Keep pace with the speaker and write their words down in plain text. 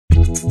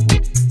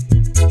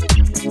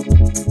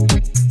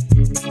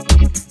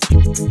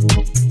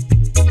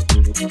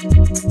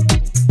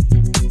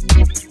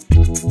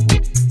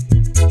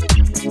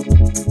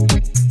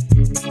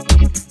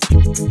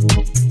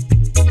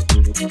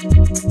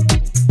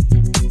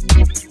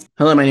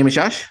Hello, my name is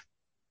Josh.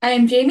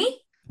 I'm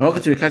Jamie.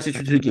 Welcome to the Country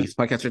for Two Geeks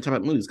podcast. We're talking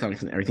about movies,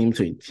 comics, and everything in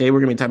between. Today, we're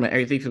going to be talking about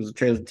everything from the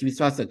trailers and TV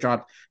spots that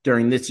dropped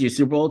during this year's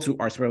Super Bowl to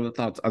our spoiler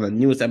thoughts on the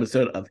newest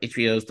episode of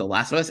HBO's The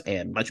Last of Us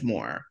and much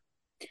more.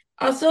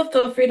 Also,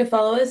 feel free to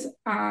follow us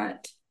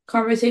at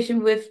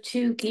Conversation with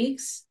Two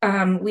Geeks.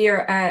 We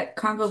are at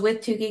Convo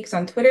with Two Geeks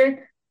on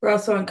Twitter. We're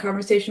also on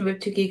Conversation with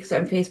Two Geeks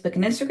on Facebook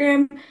and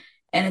Instagram.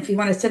 And if you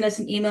want to send us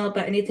an email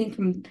about anything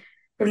from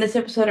this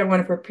episode or one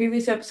of our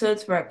previous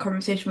episodes, we're at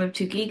Conversation with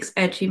Two Geeks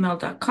at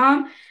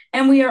gmail.com.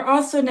 And we are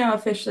also now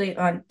officially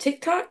on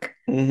TikTok.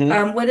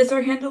 Mm-hmm. What is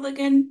our handle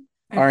again?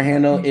 I Our forgot.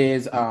 handle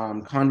is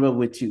Convo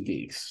with Two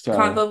Geeks. So,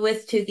 Convo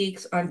with Two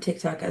Geeks on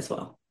TikTok as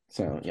well.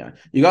 yeah,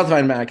 you can also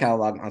find my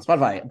catalog on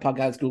Spotify,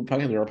 podcast, Google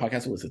Podcast, or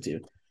podcast to listen to.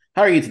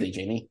 How are you today,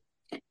 Jamie?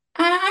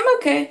 I'm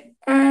okay.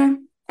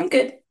 I'm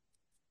good.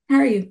 How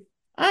are you?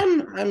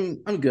 I'm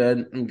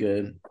good. I'm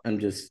good. I'm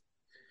just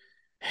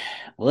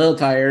a little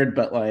tired,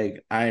 but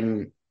like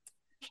I'm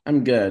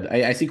good.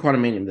 I see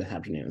Quantumanium this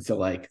afternoon, so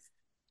like.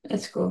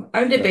 That's cool.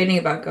 I'm So, debating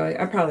about going.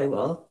 I probably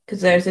will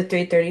because there's a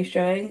 3:30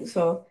 showing,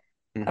 so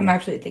I'm mhm.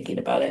 actually thinking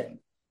about it.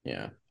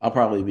 Yeah, I'll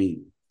probably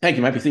be. Thank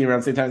you. Might be seeing you around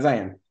the same time as I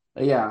am.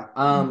 But yeah.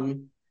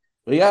 Mm.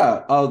 But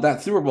yeah. Oh,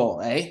 that Super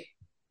Bowl, eh?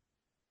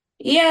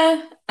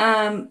 Yeah.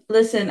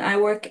 Listen, I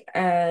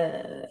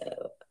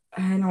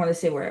don't want to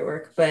say where I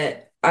work,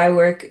 but I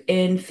work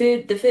in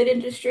the food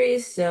industry,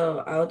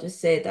 so I'll just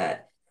say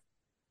that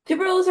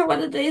Super Bowls are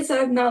one of the days that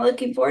I'm not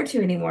looking forward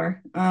to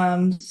anymore.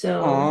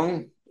 So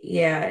Oh,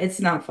 yeah, it's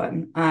not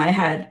fun. I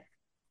had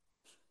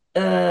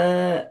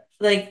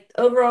like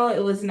overall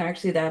it wasn't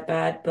actually that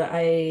bad, but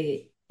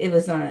it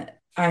was not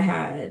I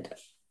had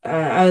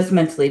I was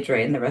mentally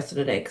drained the rest of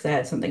the day because I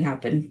had something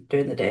happen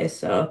during the day.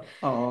 So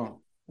oh,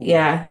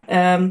 yeah.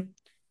 yeah.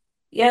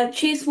 Yeah,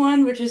 Chiefs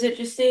won, which is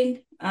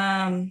interesting.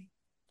 I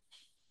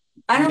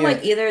don't Yeah.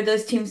 like either of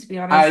those teams to be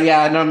honest.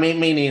 Yeah. No, me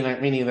neither.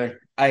 Me neither.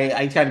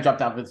 I kind of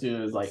dropped out with two. It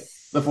was like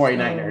the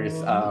 49ers.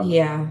 So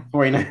yeah.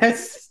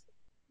 49ers.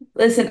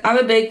 Listen, I'm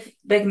a big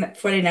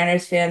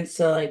 49ers fan,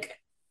 so like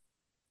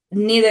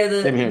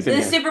neither Same here. Same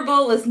the here. Super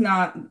Bowl was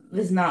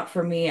not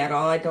for me at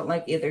all. I don't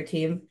like either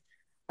team.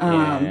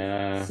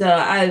 Yeah.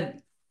 So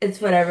it's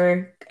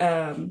whatever.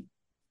 I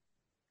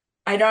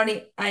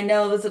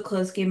know it was a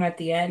close game at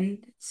the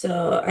end,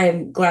 so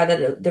I'm glad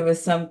that there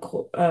was some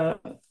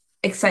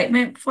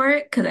excitement for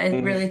it because I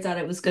Mm-hmm. really thought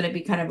it was going to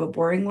be kind of a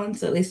boring one.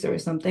 So at least there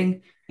was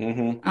something.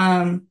 Mm-hmm.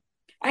 Um,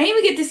 I didn't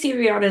even get to see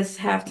Rihanna's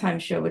halftime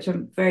show, which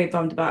I'm very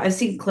bummed about. I've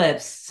seen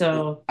clips,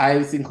 so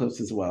I've seen clips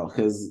as well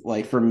because,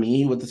 like, for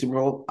me with the Super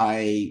Bowl,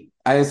 I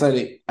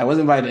decided I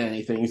wasn't invited to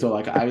anything, so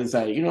like I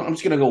decided, I'm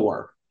just gonna go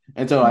work.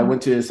 And so I mhm.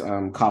 went to this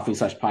coffee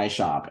slash pie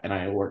shop, and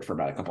I worked for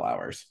about a couple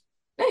hours.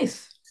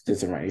 Nice. Did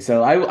some writing,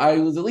 so I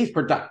was at least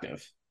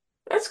productive.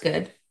 That's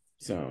good.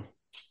 So,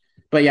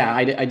 but yeah,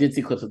 I did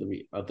see clips of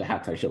the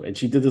halftime show, and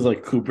she did this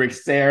like Kubrick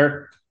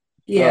stare.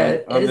 Yeah,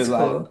 I'm it's just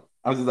like cool.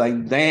 I was just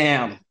like,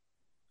 damn.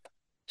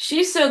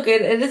 She's so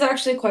good. It is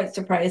actually quite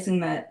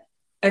surprising that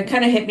it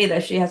kind of hit me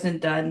that she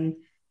hasn't done.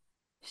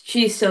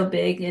 She's so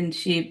big and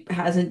she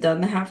hasn't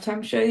done the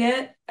halftime show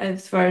yet,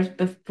 as far as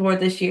before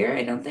this year,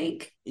 I don't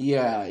think.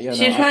 Yeah, yeah, no,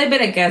 She's probably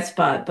been a guest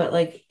spot, but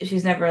like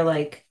she's never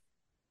like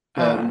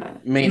the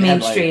main headliner.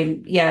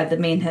 mainstream, yeah, the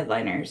main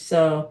headliner.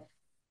 So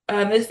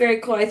it's very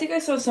cool. I think I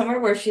saw somewhere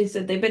where she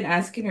said they've been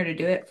asking her to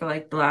do it for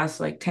like the last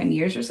like 10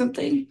 years or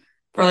something.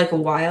 For like a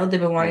while. They've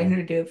been wanting her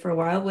Mm, to do it for a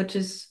while, which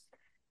is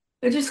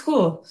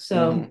cool. hmm.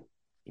 So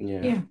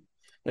Yeah,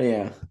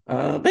 yeah.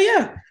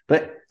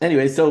 but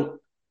anyway, so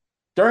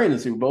during the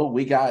Super Bowl,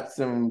 we got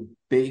some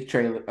big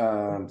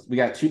trailer. We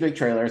got two big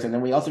trailers, and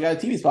then we also got a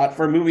TV spot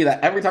for a movie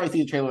that every time I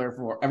see the trailer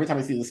for, every time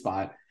I see the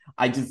spot,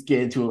 I just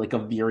get into like a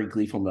very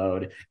gleeful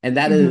mode, and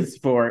that Hmm. is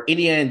for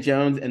Indiana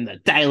Jones and the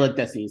Dial of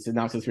Destiny.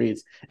 Synopsis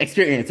reads: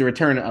 Experience the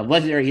return of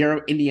legendary hero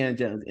Indiana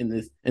Jones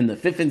in the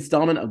fifth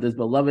installment of this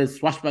beloved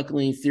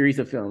swashbuckling series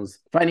of films.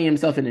 Finding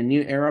himself in a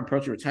new era,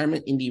 approaching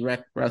retirement, Indy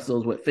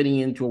wrestles with fitting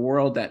into a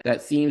world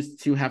that seems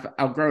to have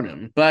outgrown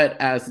him. But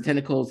as the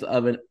tentacles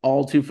of an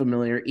all too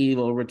familiar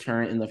evil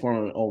return in the form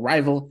of an old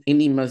rival,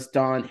 Indy must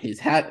don his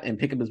hat and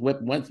pick up his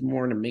whip once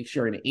more to make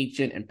sure an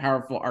ancient and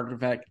powerful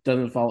artifact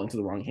doesn't fall into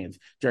the wrong hands.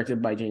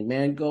 Directed by Jane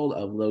Mangold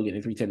of Logan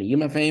and 310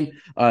 Yuma fame,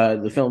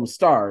 the film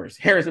stars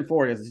Harrison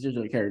Ford as the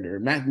titular character,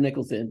 Matt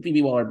Nicholson,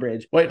 Phoebe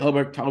Waller-Bridge, White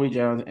Holbrook, Tommy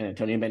Jones, and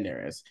Antonio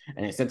Banderas,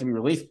 and it's set to be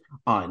released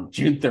on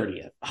June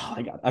 30th. Oh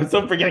my god, I'm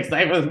so freaking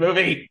excited for this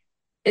movie!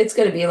 It's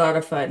gonna be a lot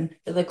of fun.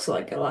 It looks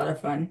like a lot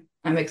of fun.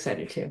 I'm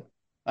excited too.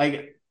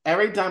 Like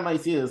every time I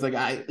see this,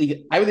 I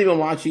was even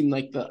watching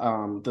like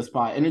the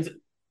spot, and it's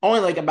only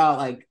like about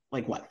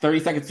like what 30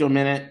 seconds to a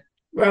minute,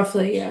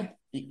 Roughly, yeah.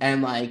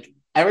 and like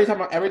every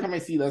time I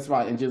see that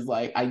spot, and just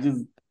like I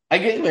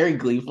get very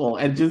gleeful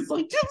and just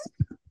like just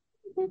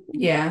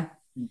Yeah.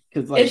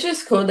 because It's like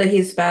just cool that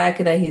he's back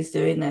and that he's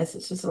doing this.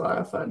 It's just a lot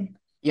of fun.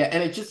 yeah,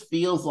 and it just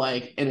feels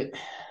like and it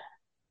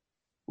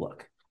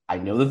look, I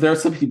know that there are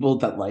some people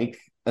that like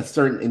a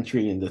certain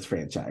entry in this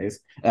franchise,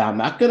 and I'm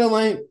not gonna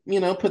like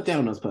put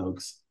down those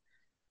folks.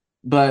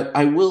 But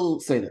I will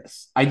say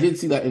this: I did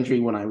see that entry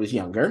when I was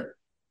younger,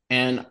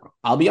 and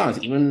I'll be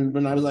honest, even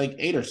when I was like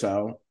 8 or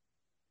so,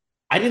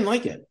 I didn't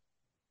like it.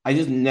 I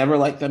just never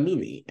liked that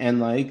movie. And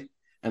like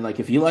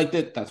if you liked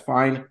it, that's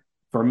fine.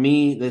 For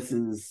me, this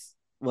is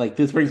like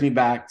this brings me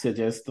back to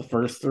just the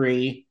first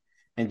three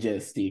and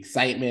just the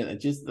excitement and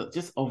just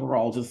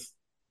overall just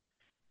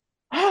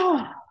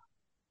I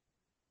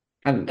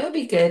don't know. It'll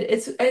be good.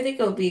 I think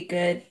it'll be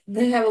good.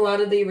 They have a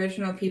lot of the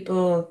original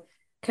people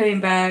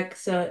coming back,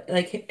 so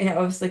like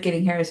obviously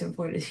getting Harrison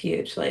Ford is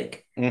huge.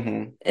 Like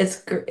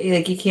Mm-hmm.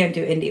 like you can't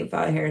do Indy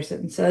without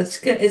Harrison. So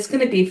it's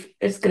gonna be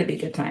a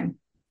good time.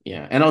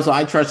 Yeah. And also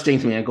I trust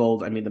James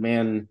Mangold. I mean the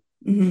man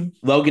Hmm.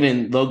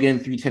 Logan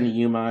 310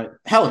 Yuma.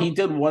 Hell, he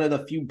did one of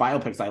the few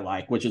biopics I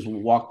like, which is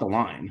Walk the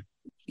Line.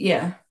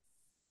 Yeah.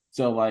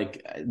 So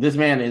like this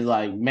man is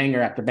like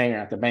banger after banger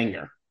after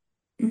banger.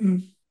 Hmm.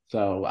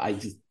 So I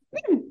just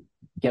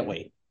can't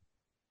wait.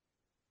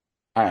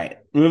 All right,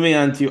 moving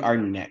on to our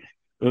next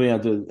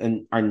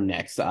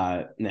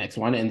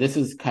one, and this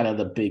is kind of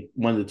the big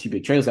one of the two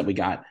big trailers that we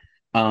got.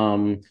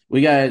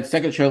 We got a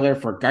second trailer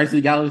for Guardians of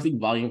the Galaxy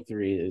Volume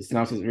 3. The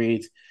synopsis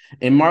reads: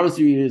 In Marvel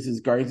Studios'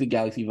 Guardians of the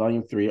Galaxy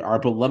Volume 3, our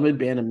beloved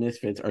band of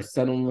misfits are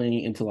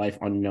suddenly into life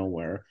on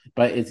Nowhere,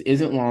 but it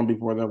isn't long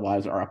before their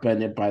lives are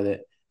upended by the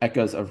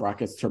echoes of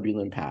Rocket's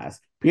turbulent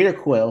past. Peter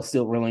Quill,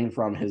 still reeling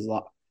from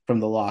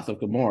the loss of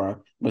Gamora,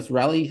 must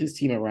rally his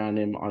team around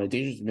him on a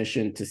dangerous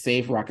mission to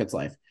save Rocket's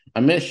life.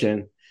 A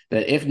mission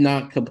that, if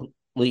not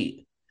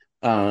completed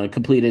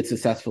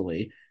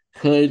successfully,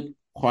 could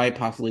quite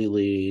possibly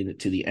lead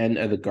to the end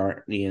of the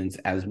Guardians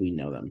as we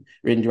know them.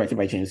 Written and directed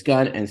by James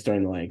Gunn and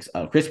starring the likes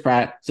of Chris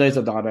Pratt, Zoe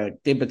Saldana,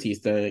 Dave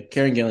Bautista,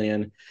 Karen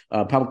Gillian,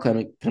 Pablo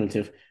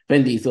Clemente,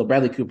 Vin Diesel,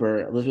 Bradley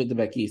Cooper, Elizabeth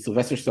Debicki,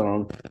 Sylvester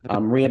Stallone,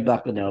 Maria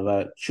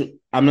Bakalova.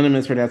 I'm going to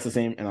mispronounce the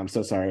same, and I'm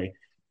so sorry.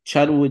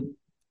 Chudwood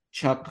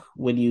Chuck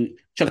Woody,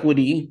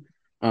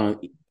 uh,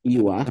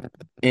 Ewa,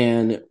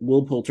 and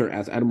Will Poulter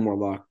as Adam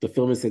Warlock. The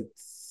film is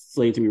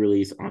slated to be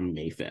released on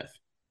May 5th.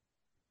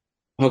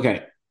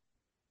 Okay.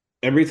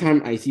 Every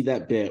time I see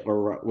that bit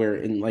where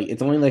in like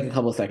it's only like a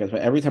couple of seconds,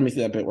 but every time I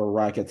see that bit where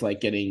Rocket's like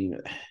getting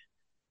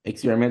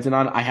experimented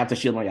on, I have to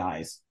shield my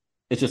eyes.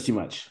 It's just too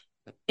much.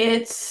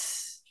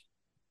 It's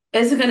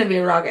it's gonna be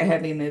a rocket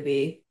heavy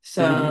movie.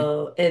 Mm-hmm.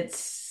 So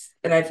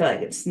and I feel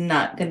like it's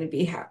not gonna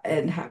be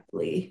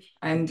happily.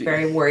 I'm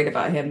very worried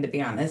about him, to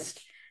be honest.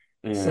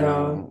 Yeah.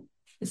 So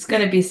it's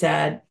gonna be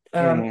sad. It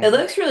Mm-hmm.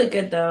 looks really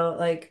good though.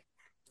 Like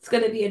it's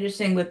gonna be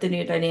interesting with the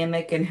new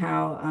dynamic and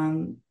how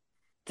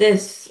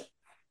this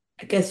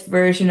I guess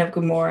version of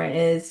Gamora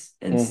is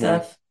and Mm-hmm.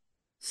 stuff.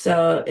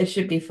 So it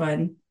should be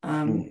fun.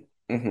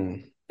 Mm-hmm.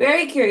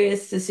 Very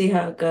curious to see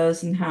how it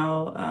goes and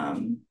how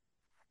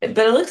but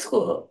it looks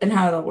cool and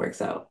how it all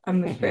works out.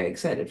 I'm Mm-hmm. very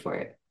excited for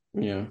it.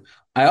 Yeah.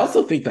 I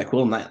also think that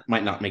Quill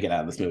might not make it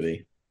out of this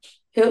movie.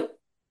 Who?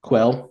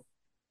 Quill.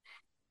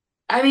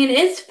 I mean,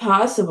 it's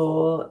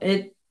possible.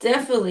 It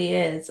definitely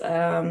is.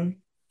 Because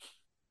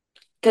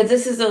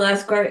this is the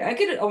last guard. I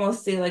could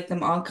almost see like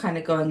them all kind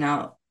of going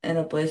out in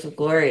a blaze of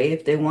glory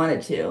if they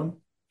wanted to.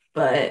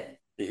 But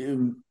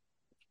Mm-hmm.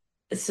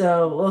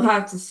 so we'll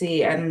have to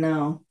see. I don't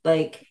know.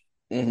 Like,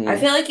 I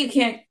feel like you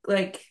can't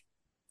like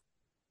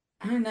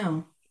I don't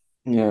know.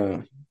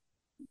 Yeah.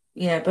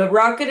 Yeah, but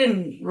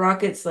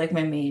Rocket's like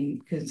my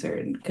main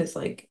concern because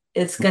like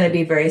it's gonna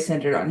be very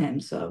centered on him.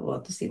 So we'll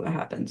have to see what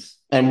happens.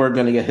 And we're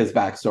gonna get his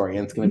backstory,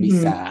 and it's gonna be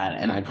Hmm. sad.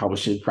 And I probably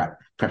should prep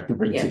to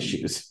bring Yeah,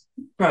 tissues.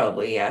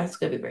 probably. Yeah, it's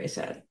gonna be very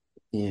sad.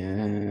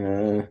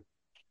 Yeah.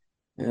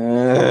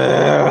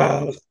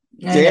 Uh, I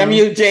damn know.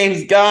 you,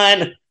 James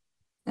Gunn.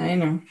 I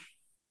know.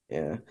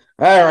 Yeah.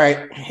 All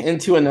right.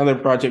 Into another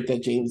project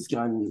that James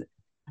Gunn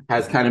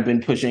has kind of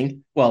been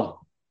pushing.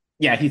 Well,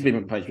 yeah, he's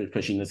been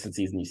pushing this since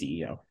he's new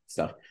CEO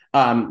stuff.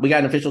 We got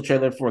an official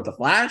trailer for The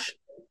Flash.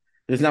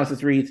 This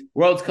analysis reads: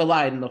 Worlds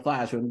collide in The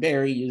Flash when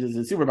Barry uses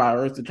his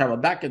superpowers to travel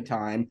back in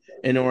time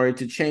in order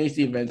to change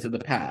the events of the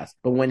past.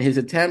 But when his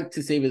attempt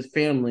to save his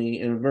family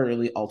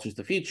inadvertently alters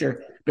the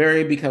future,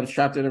 Barry becomes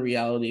trapped in a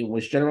reality in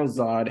which General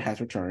Zod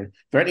has returned,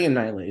 threatening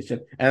annihilation,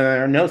 and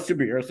there are no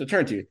superheroes to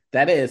turn to.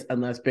 That is,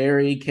 unless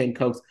Barry can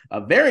coax a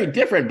very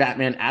different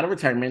Batman out of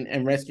retirement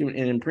and rescue an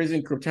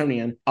imprisoned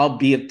Kryptonian,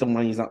 albeit the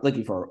one he's not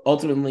looking for.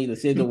 Ultimately, to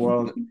save the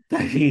world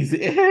that he is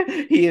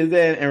in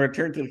and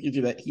return to the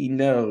future that he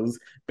knows,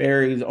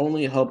 Barry's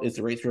only hope is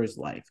to race for his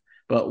life.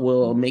 But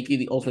will making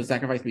the ultimate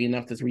sacrifice be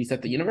enough to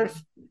reset the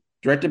universe?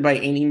 Directed by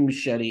Amy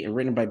Muschietti and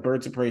written by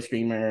Birds of Prey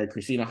screamer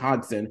Christina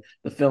Hodson,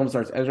 the film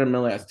stars Ezra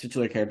Miller as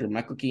titular character,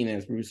 Michael Keaton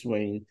as Bruce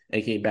Wayne,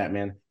 aka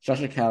Batman,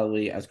 Sasha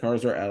Calle as Kara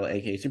Zor-El,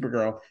 aka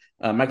Supergirl,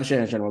 Michael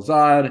Shannon as General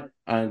Zod,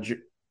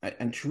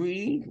 and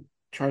Trui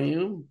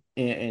Chayu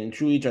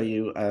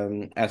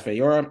as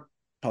Fayora,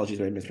 apologies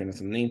if I mispronounced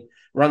the name.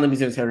 Ron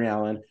Livingston as Harry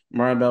Allen,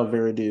 Maribel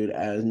Veridude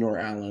as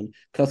Nora Allen,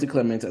 Kelsey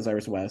Clements as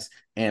Iris West,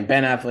 and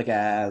Ben Affleck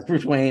as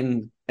Bruce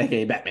Wayne,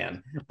 aka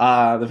Batman.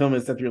 The film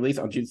is set to release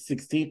on June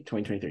 16th,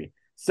 2023.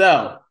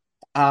 So,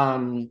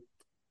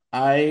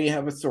 I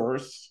have a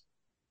source,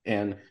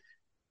 and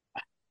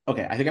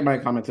okay, I think I might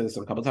have commented this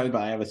a couple times,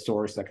 but I have a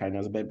source that kind of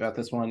knows a bit about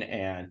this one,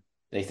 and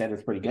they said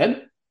it's pretty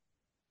good.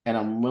 And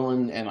I'm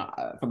willing, and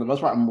for the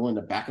most part, I'm willing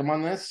to back them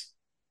on this.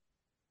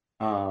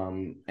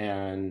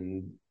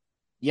 And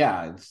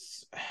yeah,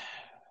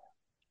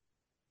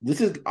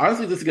 this is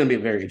honestly this is going to be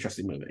a very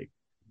interesting movie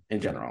in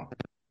general,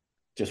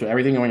 just with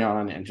everything going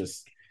on, and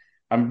just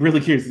I'm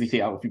really curious to see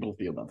how people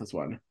feel about this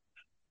one.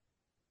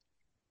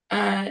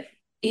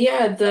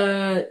 Yeah,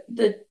 the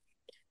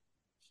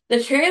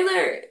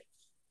trailer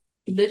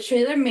the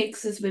trailer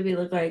makes this movie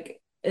look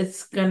like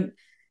it's gonna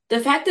the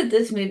fact that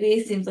this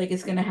movie seems like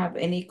it's gonna have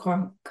any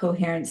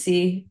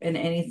coherency in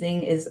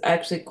anything is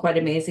actually quite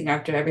amazing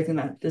after everything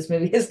that this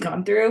movie has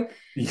gone through. So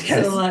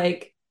Yes.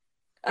 like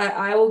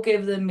I will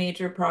give them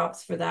major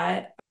props for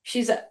that.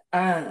 She's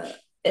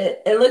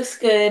it looks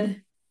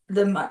good.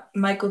 The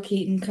Michael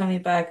Keaton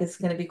coming back is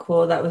going to be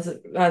cool. That's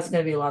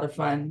going to be a lot of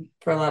fun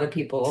for a lot of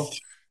people.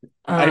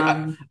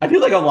 I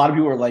feel like a lot of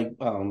people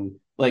are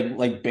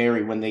like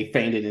Barry when they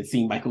fainted and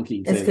seeing Michael It's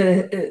Keaton.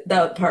 gonna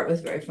that part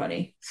was very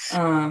funny.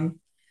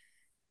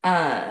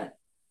 Uh,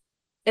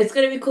 it's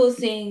gonna be cool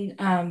seeing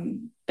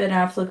Ben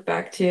Affleck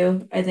back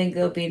too. I think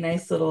it'll be a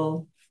nice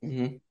little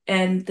Mm-hmm.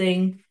 end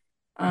thing.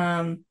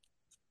 Um,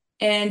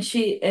 and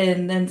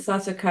then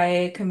Sasha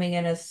Kaye coming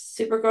in as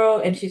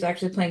Supergirl, and she's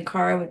actually playing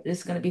Kara, which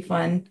is gonna be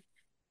fun.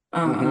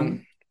 Mm-hmm.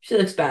 She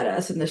looks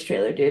badass in this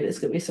trailer, dude. It's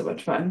gonna be so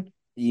much fun.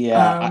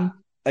 Yeah,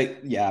 Um,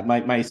 yeah,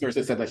 my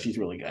sources said that she's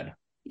really good.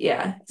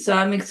 yeah, so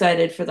I'm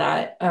excited for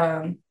that.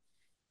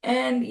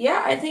 And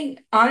yeah, I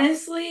think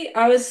honestly,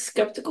 I was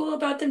skeptical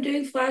about them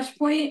doing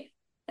Flashpoint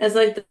as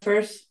like the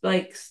first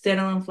like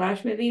standalone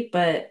Flash movie,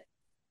 but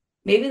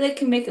maybe they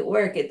can make it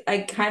work. I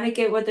kind of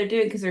get what they're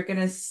doing because they're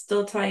gonna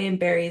still tie in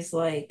Barry's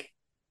like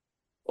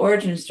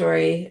origin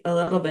story a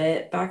little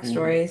bit,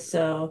 backstory. Mm-hmm.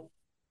 So,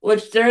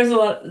 which there's a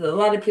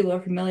lot of people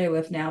are familiar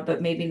with now,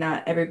 but maybe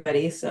not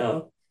everybody.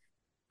 So,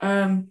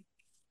 um,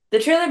 the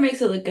trailer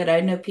makes it look good. I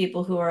know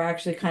people who are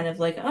actually kind of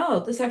like, oh,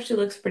 this actually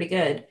looks pretty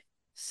good.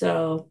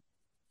 So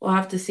we'll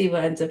have to see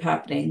what ends up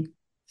happening.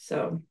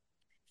 So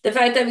the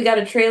fact that we got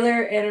a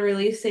trailer and a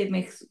release date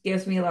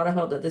gives me a lot of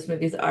hope that this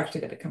movie is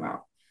actually going to come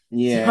out.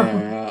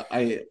 So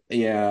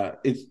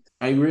It's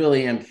I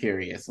really am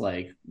curious,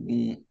 like,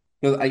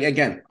 because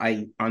again,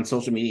 I on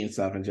social media and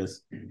stuff, and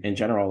just in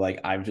general, like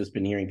I've just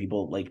been hearing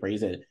people like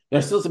praise it.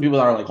 There's still some people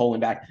that are like holding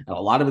back, and a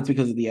lot of it's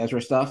because of the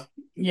Ezra stuff,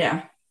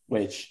 yeah,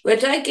 which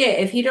which I get.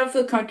 If you don't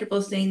feel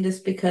comfortable saying this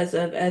because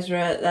of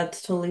Ezra,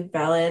 that's totally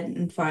valid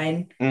and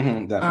fine.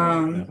 definitely,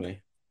 Um,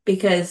 definitely.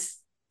 because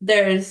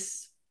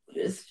there's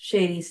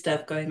shady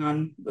stuff going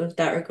on with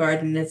that regard,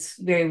 and it's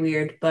very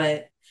weird.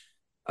 But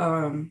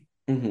um,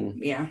 Hmm.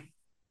 yeah,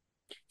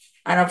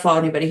 I don't follow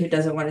anybody who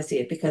doesn't want to see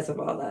it because of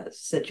all that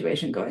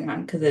situation going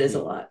on, because it is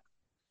a lot.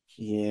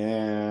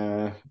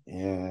 Yeah.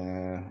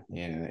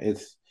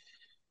 It's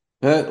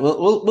but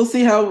we'll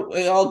see how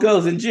it all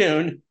goes in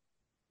June.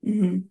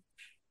 Hmm.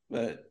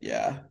 But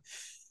yeah.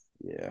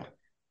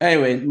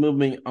 Anyway,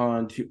 moving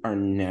on to our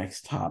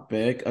next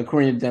topic.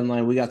 According to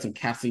Deadline, we got some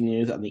casting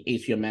news on the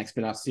HBO Max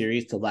spinoff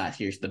series to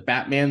last year's The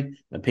Batman,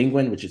 The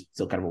Penguin, which is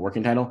still kind of a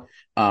working title,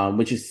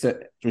 which is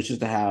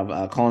to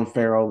have Colin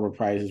Farrell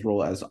reprise his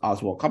role as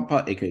Oswald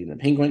Cobblepot, aka The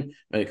Penguin,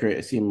 but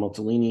Sia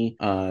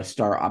Moltellini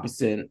star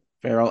opposite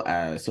Farrell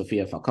as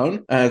Sophia Falcone.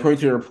 According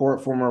to the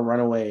report, former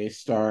Runaway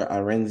star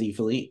Renzi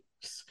Phillippe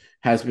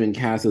has been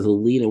cast as a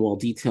lead, and while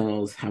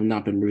details have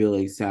not been revealed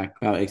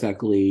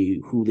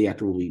exactly who the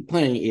actor will be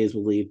playing, it is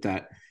believed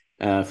that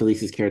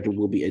Felice's character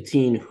will be a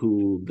teen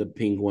who the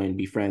Penguin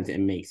befriends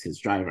and makes his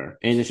driver.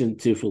 In addition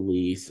to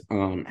Felice,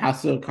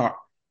 House of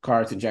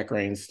Cards and Jack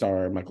Ryan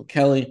star Michael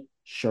Kelly,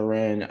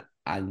 Sharon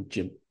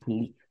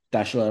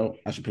Ashapullo,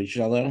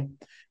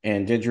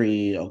 and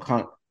Deirdre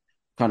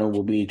O'Connell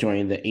will be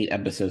joining the 8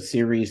 episode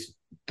series,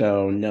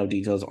 though no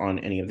details on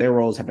any of their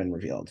roles have been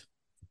revealed.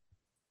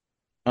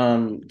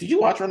 Did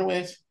you watch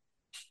Runaways?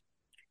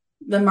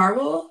 The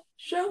Marvel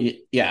show?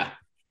 Yeah.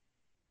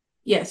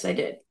 Yes, I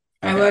did.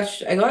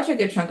 Okay. I watched a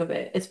good chunk of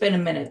it. It's been a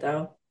minute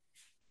though.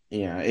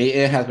 Yeah,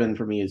 it has been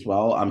for me as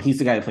well. He's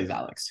the guy who plays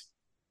Alex.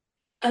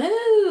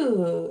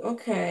 Oh,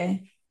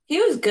 okay. He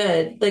was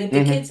good. Like the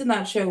Mm-hmm. kids in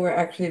that show were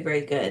actually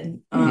very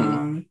good.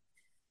 Mm-hmm.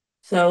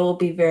 So it will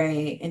be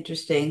very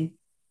interesting.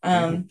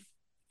 Mm-hmm. Um,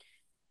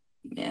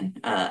 man,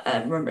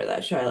 I remember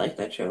that show. I like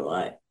that show a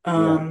lot.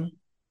 Yeah.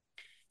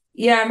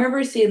 Yeah, I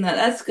remember seeing that.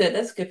 That's good.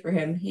 That's good for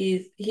him.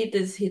 He did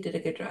a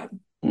good job.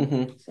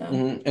 Mm-hmm. So,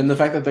 Mm-hmm. And the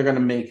fact that they're gonna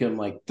make him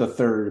like the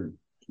third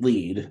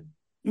lead,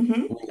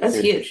 that's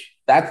huge.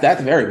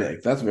 that's very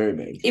big. That's very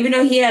big. Even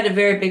though he had a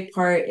very big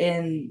part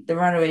in the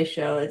Runaway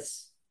show,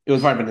 It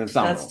was probably been that's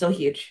ensemble. still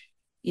huge.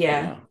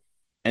 Yeah. Yeah.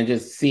 And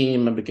just seeing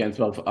him up against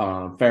both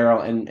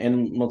Farrell and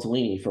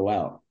Moltellini for a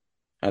while.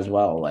 as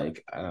well.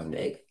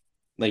 Big.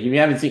 Like if you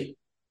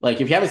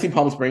haven't seen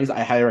Palm Springs,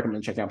 I highly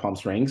recommend checking out Palm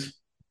Springs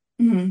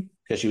Hmm.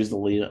 because she was the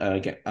lead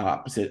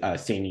opposite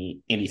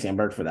Andy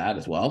Samberg for that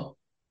as well.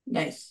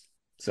 Nice.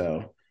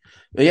 So,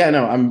 but yeah,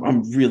 no,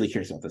 I'm really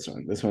curious about this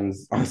one. This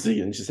one's honestly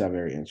just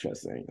very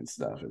interesting and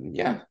stuff. And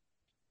yeah,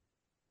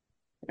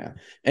 yeah.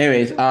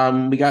 Anyways,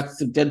 we got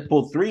some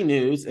Deadpool 3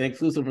 news, and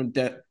exclusive from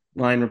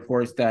Deadline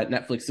reports that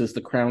Netflix's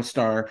The Crown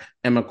star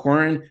Emma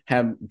Corrin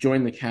have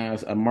joined the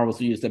cast of Marvel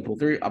Studios Deadpool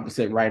 3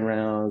 opposite Ryan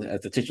Reynolds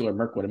as the titular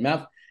Mirkwood of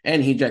Meth,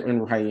 and Hugh Jackman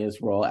reprising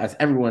his role as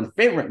everyone's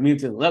favorite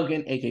mutant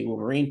Logan, aka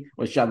Wolverine,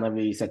 with Sean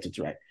Levy set to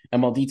direct.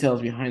 And while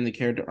details behind the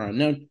character are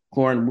unknown,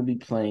 Corrin will be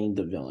playing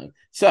the villain.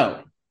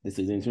 So, this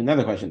leads into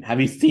another question.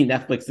 Have you seen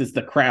Netflix's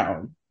The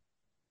Crown?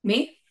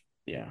 Me?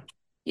 Yeah.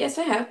 Yes,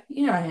 I have.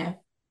 You know I have.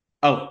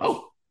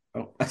 Oh.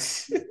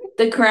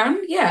 The Crown?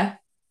 Yeah.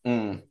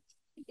 Mm.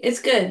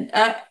 It's good.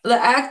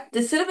 The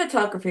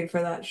cinematography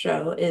for that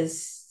show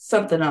is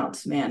something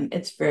else, man.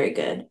 It's very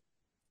good.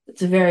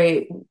 It's a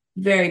very,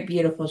 very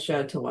beautiful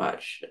show to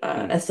watch,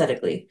 Mm.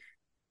 aesthetically.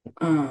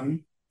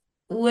 Um,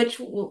 which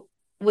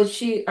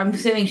she, I'm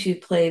assuming she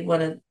played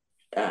one of,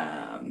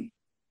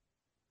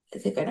 I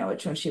think I know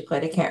which one she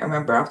played. I can't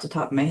remember off the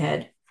top of my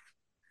head.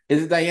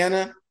 Is it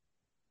Diana?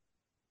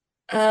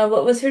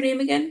 What was her name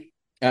again?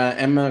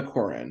 Emma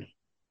Corrin.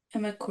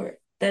 Emma Court.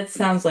 That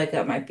sounds like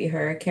that might be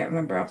her. I can't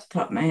remember off the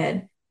top of my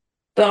head.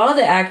 But all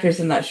the actors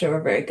in that show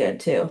are very good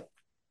too.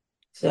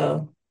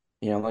 So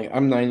Yeah, like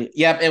I'm 90.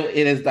 Yep,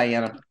 it is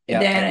Diana. Yeah,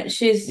 Diana,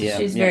 she's yeah,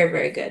 very,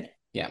 very good.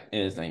 yeah, it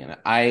is Diana.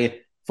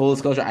 Full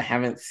disclosure, I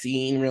haven't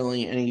seen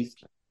really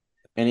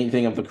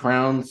anything of The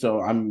Crown,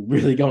 so I'm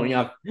really going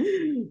up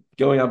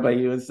by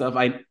you and stuff.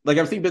 I've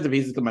seen bits and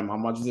pieces because my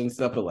mom watches it and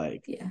stuff,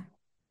 Yeah.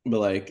 but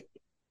like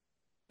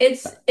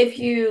It's if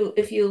you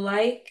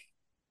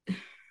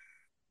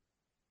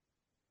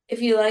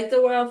like the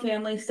royal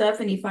family stuff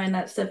and you find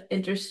that stuff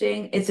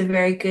interesting, it's a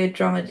very good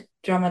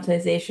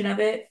dramatization of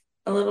it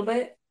a little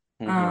bit.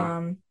 mm-hmm,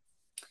 Um,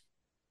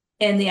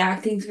 and the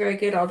acting's very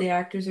good. All the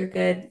actors are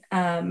good.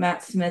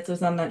 Matt Smith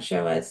was on that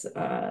show as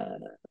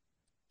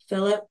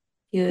Philip.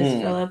 He was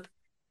mm, Philip,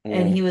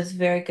 and mm, he was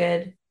very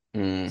good.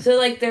 mm, So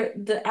like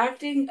the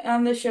acting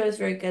on the show is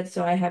very good.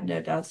 So I have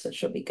no doubts that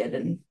she'll be good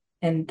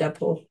in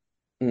Deadpool.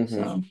 mm-hmm.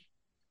 So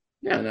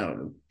Yeah,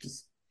 no,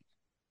 just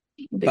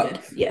it'll be good.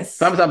 thumbs Yes.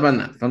 thumbs up on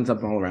that. Thumbs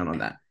up all around on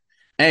that.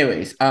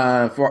 Anyways,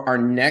 for our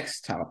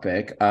next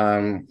topic,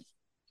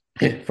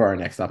 for our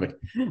next topic.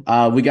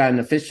 We got an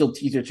official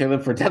teaser trailer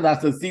for Ted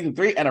Lasso season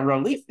 3 at a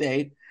release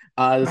date.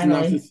 The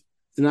Finally.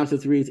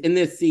 synopsis reads: in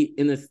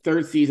this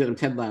third season of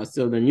Ted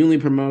Lasso, the newly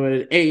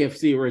promoted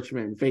AFC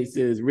Richmond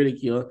faces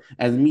ridicule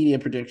as media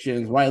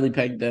predictions widely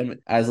pegged them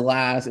as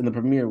last in the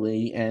Premier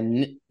League,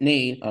 and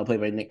Nate, played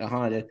by Nick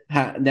Ahmed,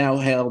 now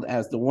hailed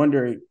as the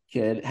Wonder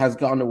Kid, has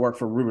gone to work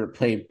for Rupert,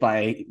 played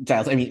by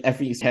Giles. I mean,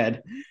 Effie's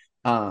head,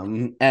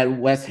 at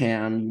West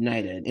Ham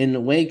United. In the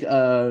wake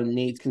of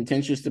Nate's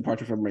contentious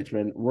departure from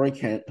Richmond, Roy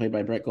Kent, played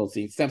by Brett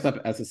Goldstein, steps up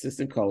as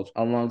assistant coach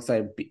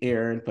alongside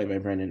Aaron, played by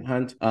Brendan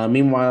Hunt.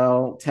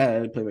 Meanwhile,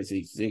 Ted, played by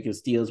Jacob,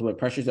 deals with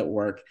pressures at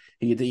work.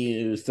 He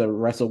continues to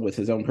wrestle with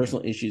his own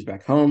personal issues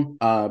back home.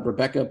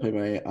 Rebecca, played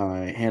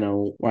by Hannah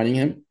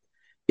Waddingham,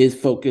 is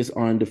focused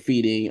on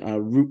defeating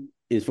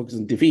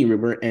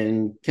Rupert,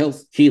 and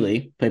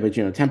Keeley, played by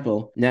Juno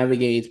Temple,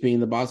 navigates being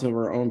the boss of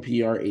her own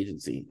PR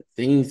agency.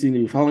 Things seem to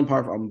be falling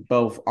apart on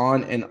both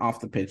on and off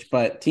the pitch,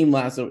 but Team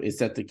Lasso is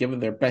set to give it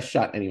their best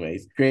shot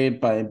anyways.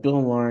 Created by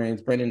Bill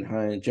Lawrence, Brendan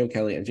Hunt, Joe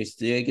Kelly, and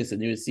Jason Sudeikis, the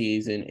newest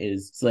season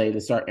is slated to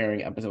start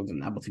airing episodes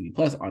on Apple TV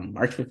Plus on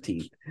March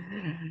 15th.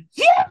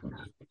 Yeah!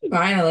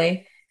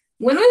 Finally.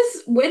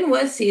 When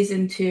was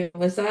season two?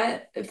 Was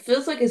that it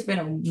feels like it's been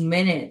a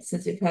minute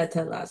since we've had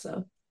Ted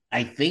Lasso.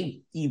 I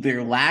think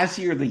either last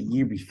year or the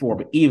year before,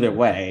 but either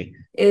way,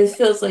 It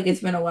feels like it's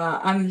been a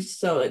while. I'm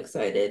so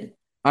excited.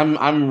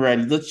 I'm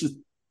ready. Let's just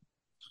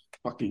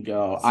fucking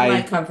go. This is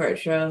my comfort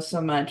show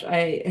so much.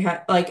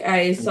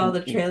 I saw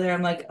the Mhm. trailer.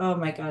 I'm like, oh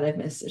my God, I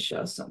missed this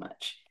show so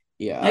much.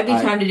 Yeah, Might be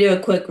time to do a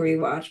quick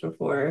rewatch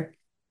before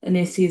the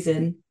new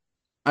season.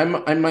 I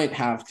might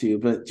have to,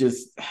 but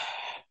just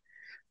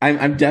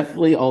I'm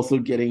definitely also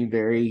getting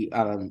very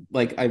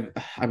like I've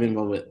been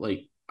involved with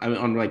like I'm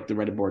on like the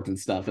Reddit boards and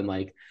stuff, and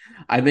like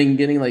I've been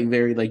getting like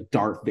very like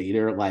Darth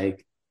Vader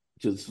like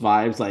just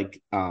vibes like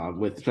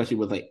with especially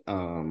with like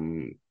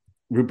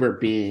Rupert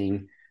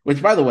being,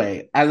 which by the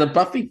way, as a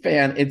Buffy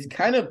fan, it's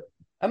kind of,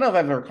 I don't know if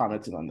I've ever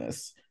commented on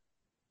this,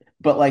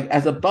 but like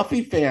as a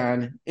Buffy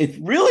fan, it's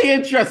really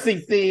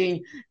interesting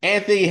seeing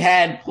Anthony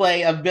Head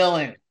play a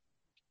villain.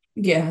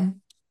 Yeah.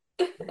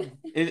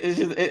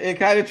 It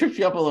kind of trips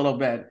you up a little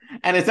bit,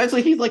 and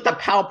essentially he's like the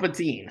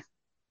Palpatine.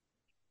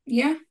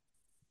 Yeah,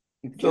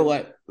 So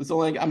true.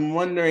 like I'm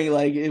wondering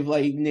like if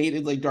like Nate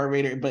is like Darth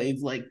Vader, but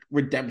it's like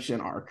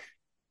redemption arc.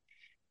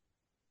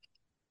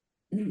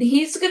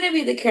 He's going to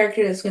be the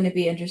character that's going to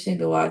be interesting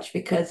to watch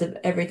because of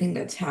everything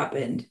that's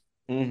happened.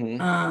 Mm-hmm.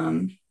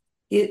 Um,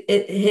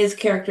 his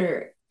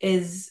character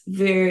is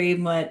very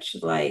much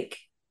like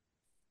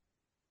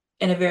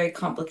in a very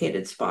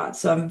complicated spot.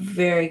 So I'm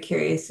very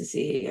curious to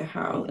see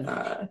how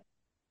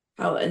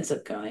it ends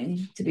up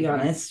going, to be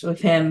honest, with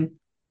him.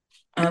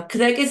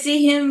 Because I could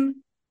see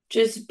him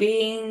just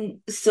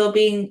still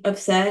being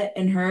upset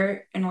and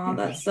hurt and all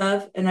that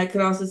stuff. And I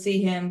could also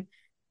see him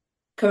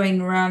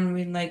coming around and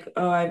being like,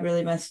 oh, I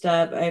really messed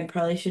up. I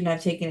probably shouldn't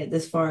have taken it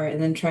this far,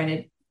 and then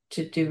trying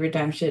to do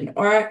redemption.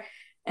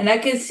 And I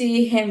could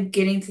see him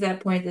getting to that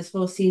point this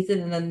whole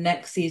season, and the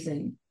next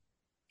season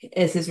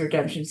is his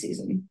redemption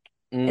season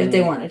if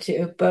they wanted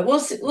to. But we'll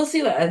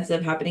see what ends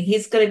up happening.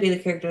 He's going to be the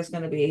character that's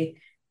going to be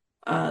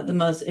the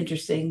most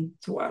interesting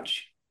to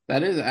watch. That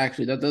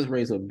does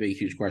raise a big,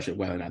 huge question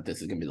whether or not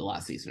this is going to be the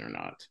last season or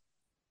not.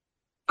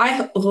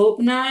 I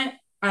hope not.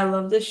 I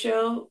love this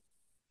show,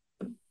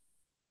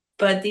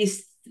 but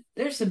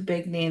there's some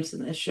big names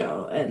in this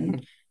show,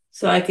 and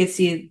so I could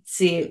see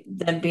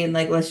them being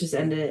like, let's just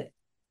end it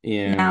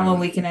now when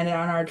we can end it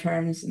on our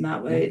terms, and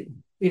that way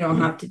we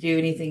don't have to do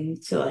anything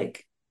to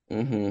like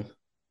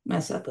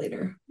mess up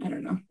later. I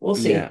don't know. We'll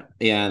see.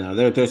 No,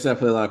 there's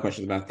definitely a lot of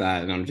questions about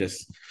that,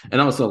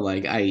 and also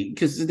like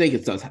because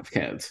Sudeikis does have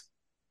kids.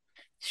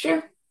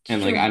 Sure.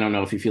 And like I don't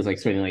know if he feels like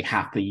spending like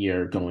half the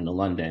year going to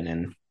London,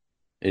 and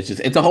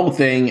it's a whole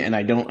thing, and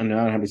I'm not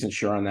 100%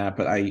 sure on that,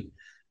 but I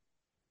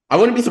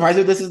wouldn't be surprised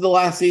if this is the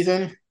last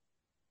season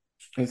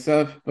and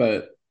stuff,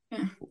 but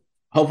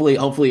hopefully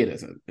it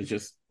isn't. It's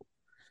just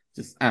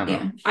I don't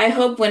know. I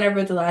hope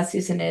whenever the last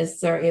season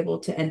is, they're able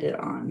to end it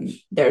on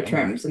their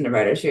terms, and the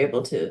writers are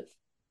able to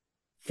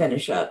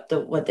finish up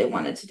what they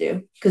wanted to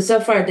do. Because so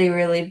far they've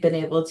really been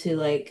able to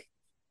like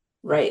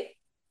write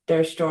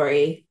their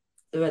story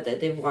the way that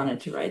they've wanted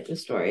to write the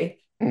story.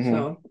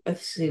 So it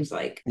seems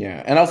like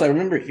and also I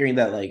remember hearing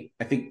that like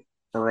I think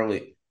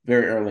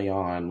very early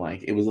on,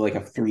 like it was like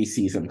a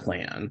 3-season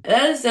plan.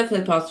 That is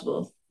definitely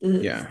possible.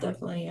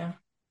 Definitely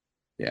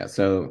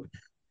So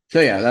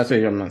that's why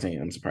I'm not saying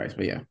I'm surprised,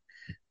 but yeah.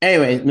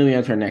 Anyways, moving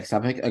on to our next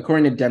topic.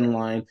 According to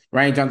Deadline,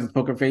 Rian Johnson's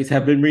Poker Face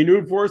have been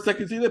renewed for a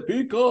second season of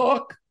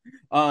Peacock.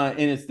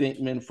 In a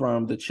statement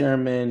from the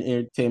chairman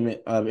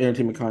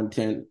entertainment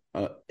content,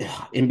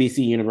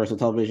 NBC Universal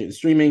Television and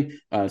Streaming,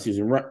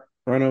 Susan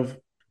Ronov.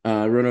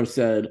 Ronov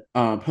said,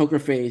 Poker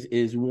Face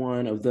is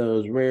one of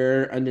those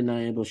rare,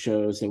 undeniable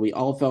shows that we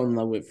all fell in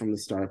love with from the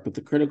start, but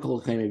the critical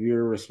acclaim of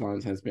viewer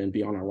response has been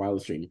beyond our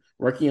wildest dream.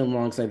 Working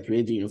alongside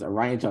three geniuses,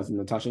 Rian Johnson,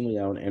 Natasha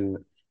Lyonne,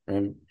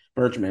 and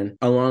Bergman,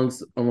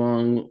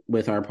 along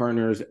with our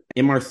partners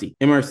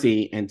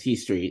MRC and T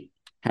Street,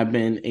 have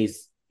been a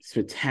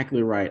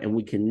spectacular ride, and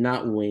we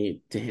cannot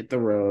wait to hit the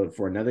road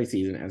for another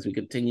season as we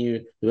continue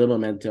to build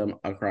momentum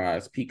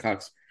across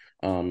Peacock's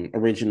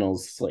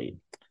originals slate.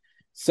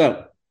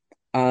 So,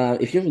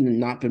 if you have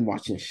not been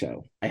watching the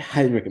show, I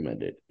highly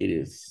recommend it. It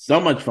is so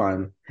much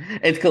fun.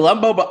 It's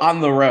Columbo, but on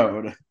the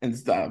road and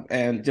stuff,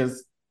 and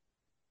just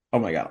oh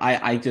my god,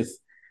 I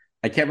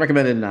can't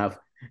recommend it enough.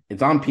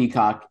 It's on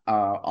Peacock.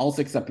 All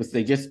 6 episodes.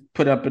 They just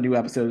put up a new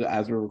episode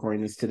as we're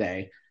recording this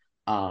today.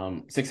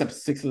 6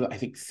 I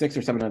think 6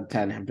 or 7 out of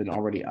 10 have been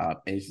already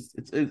up. And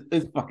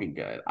it's fucking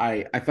good.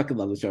 I fucking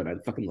love the show, and I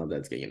fucking love that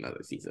it's getting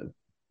another season.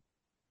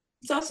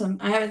 It's awesome.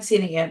 I haven't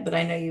seen it yet, but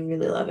I know you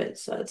really love it,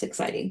 so it's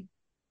exciting.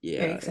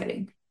 Very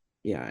exciting.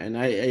 Yeah, and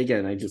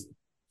I just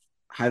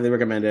highly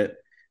recommend it,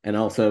 and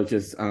also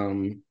just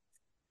and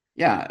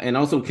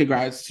also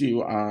congrats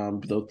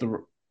to both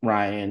the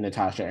Ryan,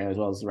 Natasha, as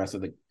well as the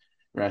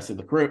rest of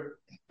the crew,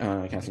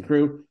 cast and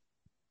crew.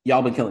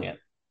 Y'all been killing it.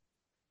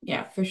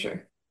 Yeah, for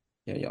sure.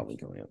 Yeah, y'all been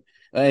killing it.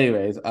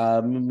 Anyways,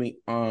 moving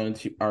on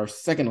to our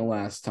second to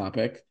last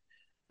topic.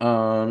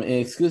 An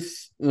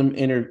exclusive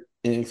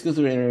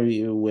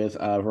interview with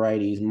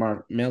Variety's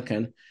Mark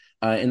Melkin,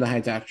 In the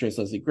Heights actress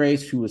Leslie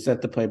Grace, who was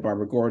set to play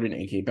Barbara Gordon,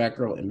 aka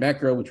Batgirl, in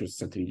Batgirl, which was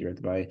set to be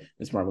directed by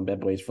Miss Marvel Bad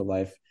Boys for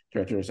Life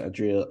directors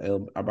Adriel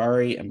El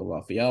Abari and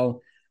Bilal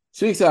Fial,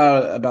 speaks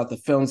out about the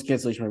film's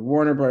cancellation by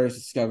Warner Brothers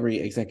Discovery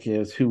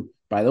executives, who,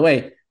 by the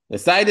way,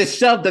 decided to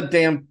shove the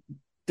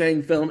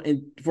dang film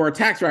in for a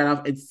tax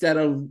write-off instead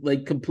of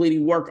like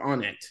completing work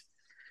on it.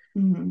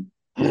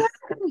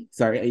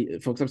 Sorry,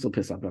 folks, I'm still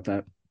pissed off about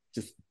that.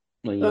 Just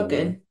letting you know.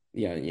 Good.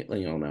 Yeah,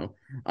 letting you all know.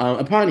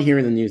 Upon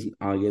hearing the news in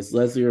August,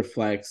 Leslie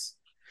reflects,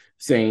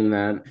 saying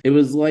that it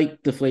was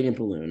like deflating a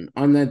balloon.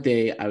 On that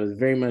day, I was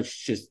very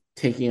much just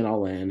taking it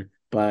all in,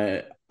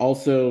 but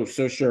also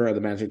so sure of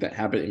the magic that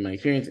happened in my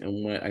experience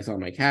and what I saw in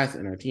my cast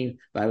and our team,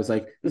 that I was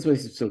like, this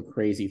was some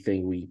crazy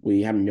thing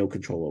we have no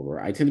control over.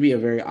 I tend to be a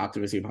very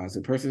optimistic,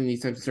 positive person in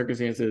these types of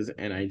circumstances,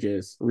 and I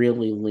just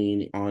really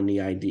lean on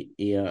the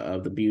idea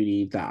of the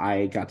beauty that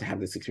I got to have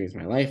this experience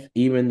in my life.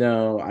 Even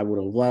though I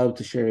would have loved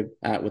to share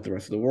that with the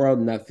rest of the world,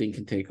 nothing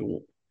can take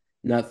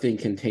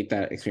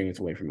that experience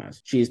away from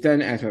us. She is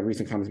then asked about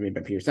recent comments made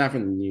by Peter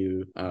Safran, the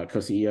new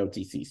co-CEO of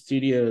DC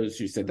Studios,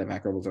 who said that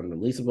Batgirl was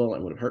unreleasable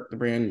and would have hurt the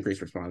brand. And Grace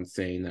responds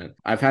saying that,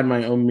 I've had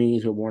my own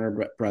meetings with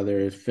Warner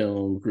Brothers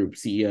Film Group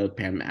CEO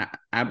Pam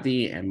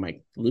Abdi and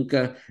Mike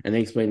Luca, and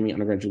they explained to me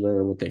on a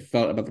regular what they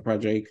felt about the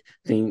project,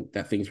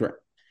 that things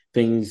were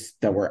things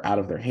that were out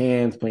of their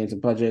hands, plans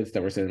and budgets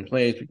that were set in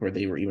place before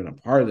they were even a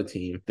part of the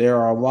team. There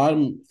are a lot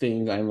of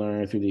things I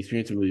learned through the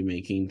experience of movie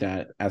making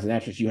that as an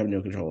actress, you have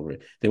no control over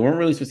it. They weren't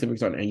really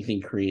specifics on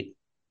anything creative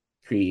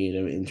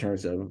in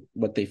terms of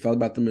what they felt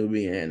about the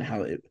movie and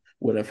how it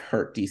would have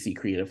hurt DC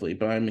creatively.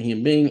 But I'm a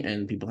human being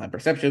and people have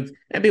perceptions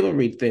and people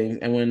read things.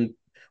 And when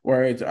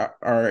words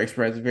are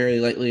expressed very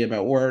lightly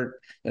about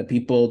work that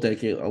people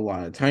dedicate a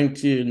lot of time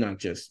to, not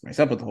just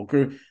myself, but the whole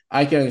crew,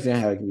 I can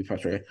understand how it can be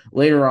frustrating.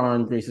 Later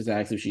on, Grace is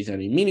asked if she's had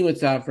any meeting with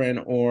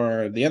Safran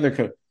or the other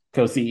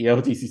co-CEO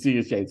of DC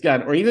Studios, James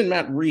Gunn, or even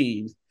Matt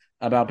Reeves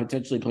about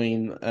potentially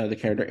playing the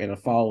character in a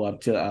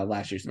follow-up to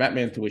last year's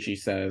Batman, to which she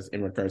says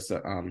in regards to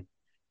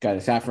Guy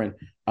Safran.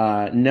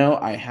 No,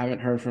 I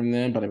haven't heard from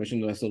them, but I wish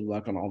them the best of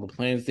luck on all the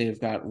plans they've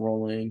got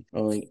rolling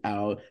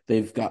out.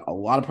 They've got a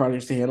lot of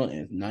projects to handle,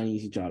 and it's not an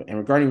easy job. And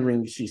regarding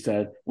Rings, she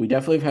said, we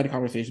definitely have had a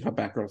conversation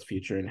about Batgirl's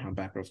future and how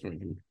Batgirl's going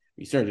to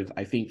resurgence.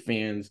 I think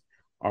fans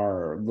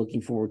are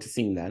looking forward to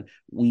seeing that.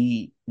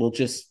 We'll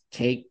just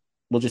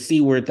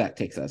see where that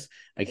takes us.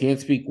 I can't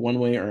speak one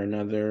way or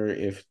another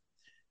if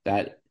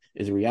that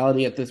is a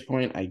reality at this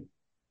point.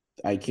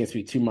 I can't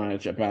speak too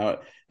much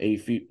about a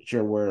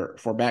future where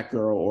for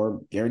Batgirl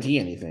or guarantee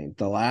anything.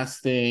 The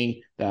last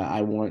thing that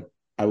I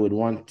would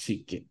want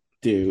to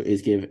do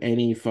is give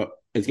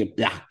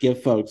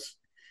folks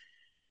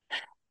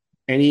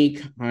any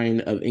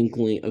kind of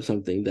inkling of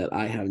something that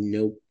I have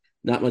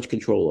not much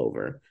control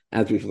over,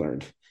 as we've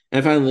learned.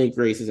 And finally,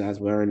 Grace is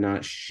asked whether or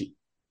not she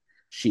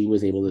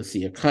was able to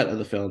see a cut of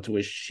the film, to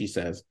which she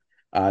says,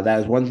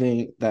 that's the one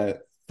thing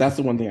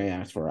I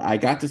asked for. I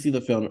got to see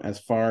the film as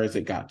far as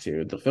it got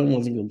to. The film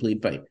wasn't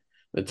complete by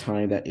the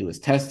time that it was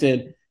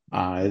tested.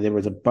 There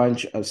was a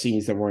bunch of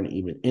scenes that weren't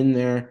even in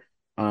there.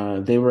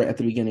 They were at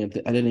the beginning of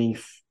the editing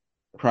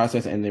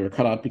process and they were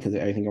cut off because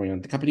of everything going on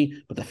at the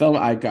company. But the film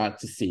I got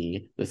to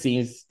see, the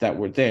scenes that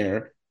were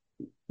there,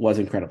 was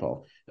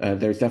incredible.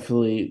 There was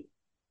definitely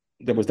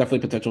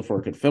potential for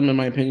a good film, in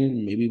my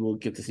opinion. Maybe we'll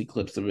get to see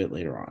clips of it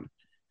later on.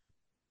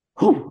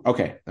 Whew,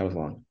 okay, that was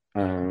long.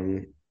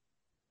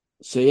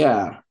 So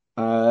yeah,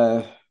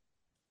 I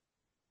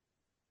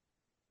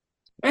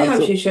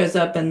hope she shows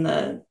up in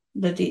the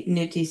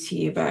new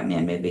DC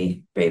Batman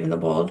movie, Brave and the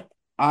Bold.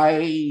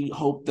 I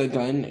hope that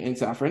Gunn and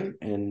Safran,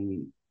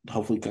 and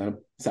hopefully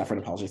Safran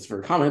apologizes for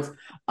her comments.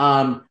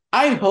 I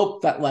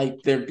hope that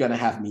they're gonna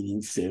have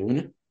meetings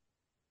soon.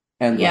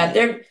 And yeah,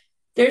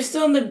 they're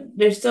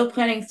still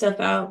planning stuff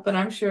out, but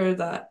I'm sure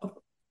that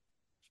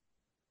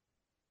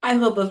I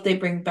hope if they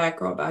bring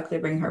Batgirl back, they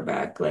bring her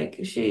back. Like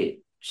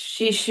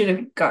she should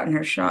have gotten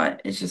her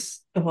shot. It's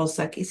just a whole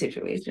sucky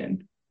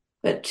situation.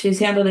 But she's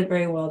handled it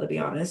very well, to be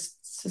honest.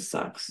 It just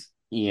sucks.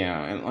 Yeah,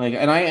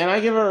 and I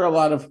give her a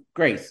lot of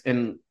grace,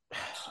 and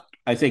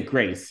I say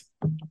grace,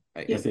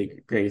 I say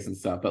grace and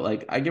stuff,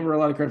 but I give her a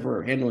lot of credit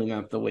for handling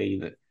that the way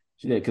that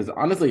she did. Because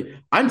honestly,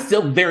 I'm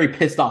still very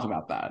pissed off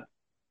about that.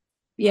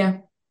 Yeah,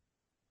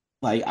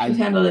 she's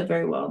handled it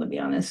very well, to be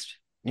honest.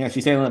 Yeah,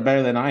 she's handled it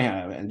better than I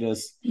have, and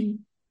it's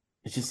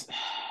just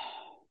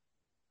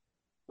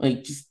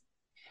just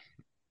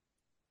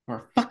for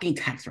a fucking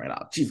tax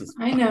write-off. Jesus,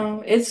 I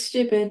know it's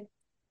stupid.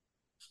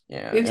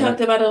 Yeah, we've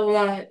talked about it a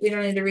lot. We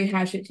don't need to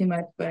rehash it too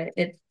much, but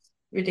it's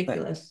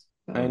ridiculous.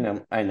 I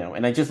know,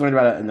 and I just learned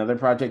about another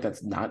project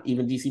that's not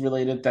even DC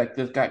related that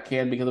just got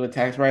canned because of a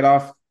tax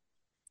write-off.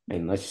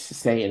 And let's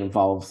just say it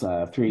involves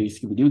 3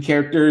 Scooby-Doo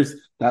characters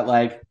that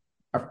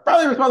are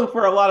probably responsible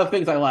for a lot of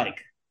things I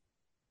like.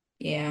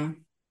 Yeah.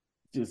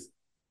 Just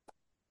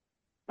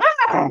I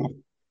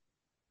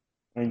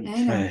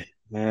know.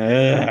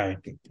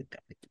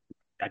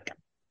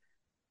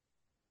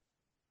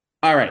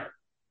 All right.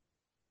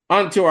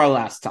 On to our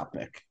last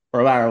topic,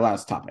 or our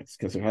last topics,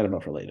 because they're kind of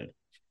both related.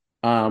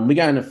 We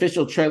got an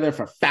official trailer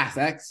for Fast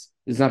X.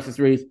 It's not just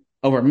series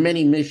over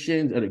many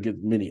missions and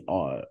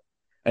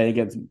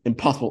against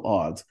impossible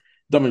odds.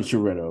 Dominic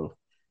Toretto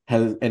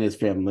and his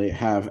family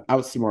have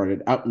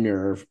outsmarted,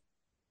 outnerved,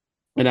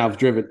 and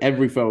outdriven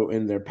every foe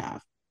in their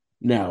path.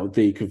 Now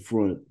they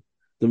confront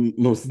the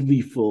most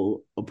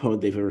lethal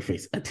opponent they've ever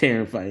faced, a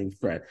terrifying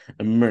threat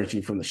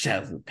emerging from the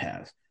shadows of the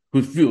past,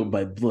 who's fueled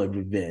by blood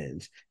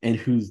revenge, and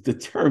who's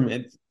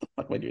determined, what the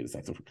fuck am I doing this?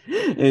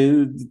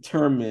 And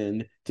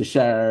determined to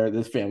shatter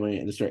this family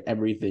and destroy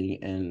everything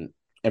and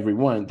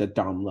everyone that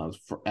Dom loves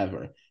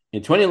forever.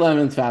 In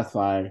 2011's Fast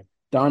Five,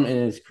 Dom and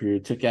his crew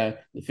took out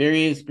the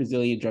nefarious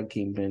Brazilian drug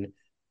kingpin,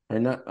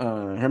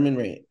 Hernan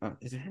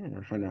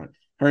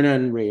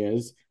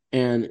Reyes,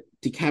 and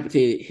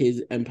decapitated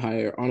his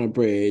empire on a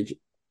bridge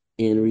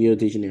in Rio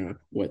de Janeiro.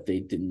 What they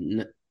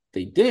didn't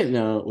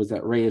know was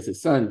that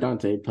Reyes' son,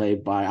 Dante,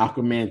 played by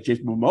Aquaman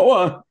Jason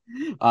Momoa,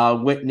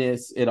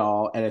 witnessed it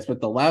all and has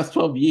spent the last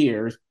 12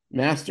 years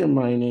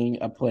masterminding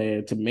a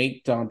plan to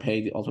make Dom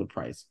pay the ultimate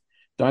price.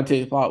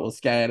 Dante's plot will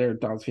scatter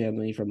Dom's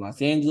family from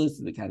Los Angeles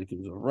to the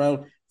catacombs of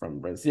Rome, from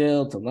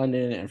Brazil to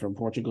London, and from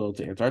Portugal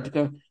to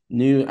Antarctica.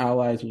 New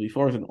allies will be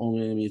forced and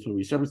old enemies will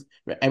resurface,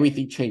 but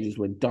everything changes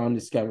when Dom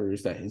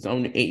discovers that his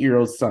own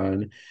 8-year-old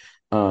son,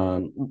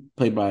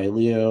 played by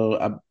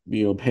Leo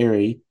Abio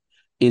Perry,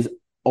 is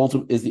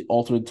the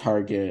ultimate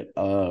target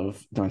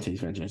of Dante's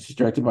vengeance. It's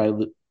directed by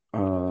Louis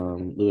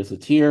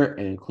Leterrier,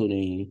 and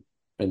including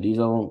Vin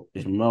Diesel,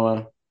 Jason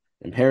Momoa,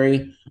 and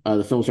Perry.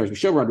 The film stars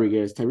Michelle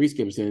Rodriguez, Tyrese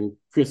Gibson,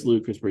 Chris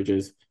Liu, Chris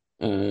Bridges,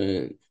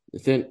 Dali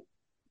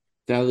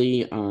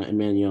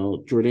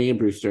Emmanuel, Jordana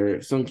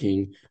Brewster, Sung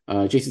King,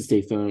 Jason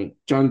Statham,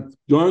 John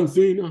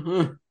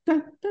Cena,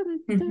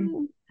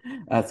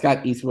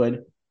 Scott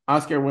Eastwood,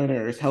 Oscar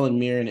winners Helen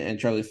Mirren and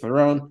Charlize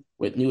Theron,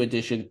 with new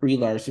addition Brie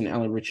Larson,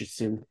 Alan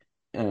Richardson,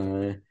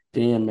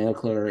 Daniel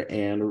Melchior,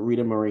 and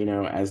Rita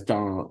Moreno as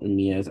Dawn and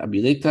Mia's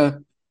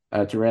Abuleta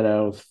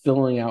Toretto,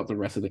 filling out the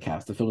rest of the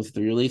cast. The film is to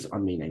be released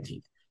on May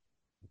 19th.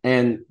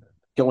 And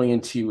going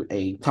into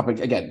a topic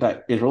again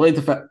that is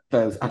related to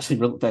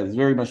that is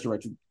very much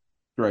directed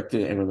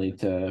and related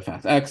to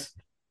Fast X,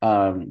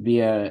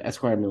 via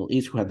Esquire Middle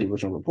East, who had the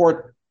original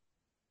report.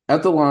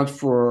 At the launch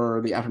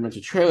for the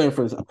aforementioned trailer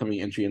for this upcoming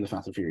entry in the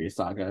Fast and Furious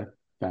saga,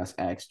 Fast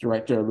X,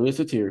 director Louis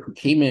Leterrier, who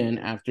came in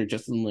after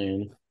Justin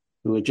Lin,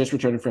 who had just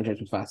returned to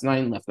franchise with Fast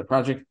 9, left the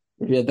project,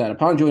 revealed that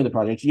upon joining the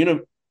project,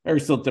 Universal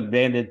still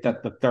demanded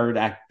that the third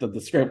act of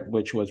the script,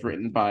 which was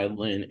written by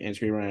Lin and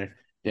screenwriter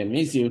Dan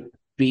Misiu,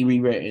 be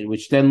rewritten,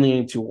 which then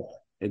led to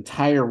an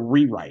entire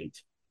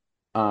rewrite.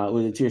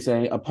 With Leterrier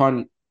saying,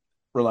 upon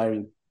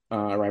arriving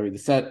at the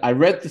set, I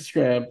read the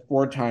script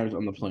 4 times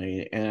on the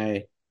plane, and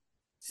I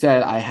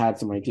said I had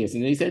some ideas,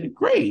 and they said,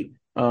 great,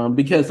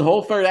 because the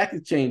whole third act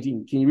is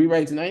changing. Can you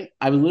rewrite tonight?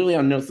 I was literally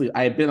on no sleep.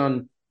 I had been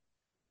on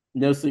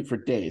no sleep for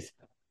days.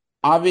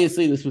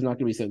 Obviously, this was not going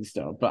to be set in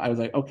stone, but I was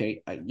like,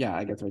 okay, I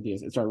got some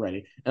ideas and started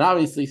writing. And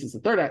obviously, since the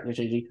third act is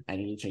changing, I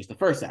need to change the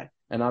first act.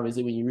 And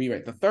obviously, when you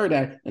rewrite the third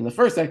act and the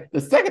first act,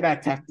 the second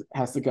act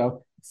has to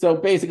go. So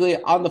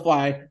basically, on the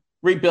fly,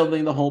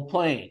 rebuilding the whole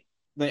plane,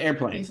 the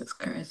airplane. Jesus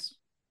Christ.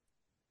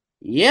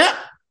 Yep.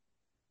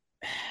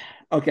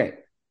 Okay.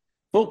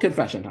 Full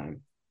confession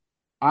time.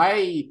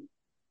 I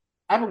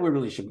have a weird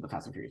relationship with the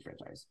Fast and Furious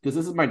franchise because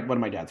this is one of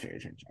my dad's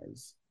favorite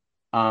franchises.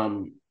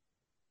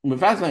 When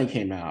Fast 9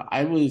 came out,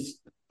 I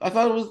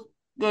thought it was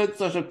good,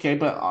 such okay,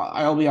 but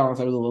I'll be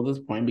honest, I was a little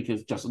disappointed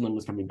because Justin Lin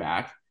was coming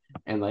back,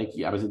 and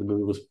obviously the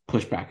movie was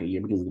pushed back a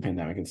year because of the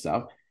pandemic and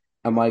stuff.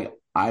 I'm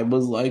I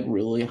was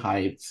really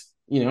hyped,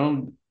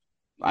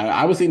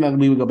 I was thinking that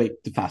we would go back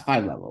to Fast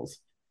 5 levels,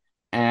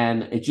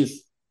 and it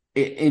just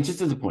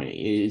disappointing.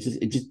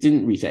 It just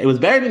didn't reach that. It was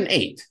better than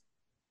 8,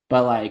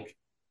 but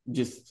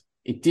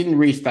it didn't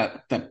reach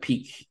that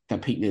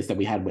peakness that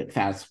we had with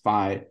Fast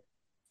 5,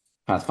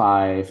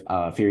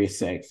 Furious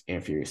 6,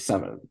 and Furious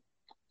 7.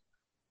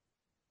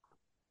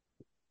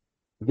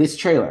 This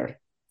trailer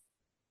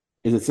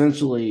is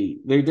essentially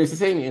there's a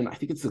saying in, I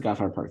think it's The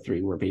Godfather Part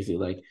 3, where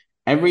basically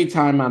every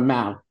time I'm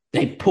out,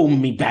 they pull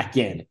me back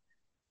in.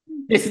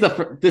 This is the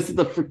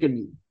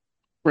freaking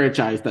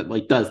franchise that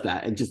does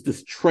that, and just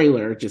this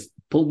trailer just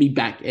pulled me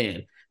back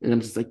in, and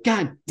I'm just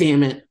God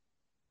damn it.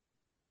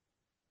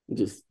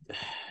 Just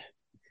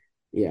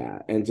yeah,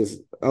 and just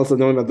also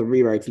knowing about the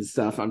rewrites and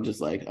stuff, I'm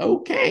just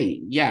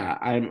okay, yeah,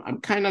 I'm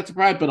kind of not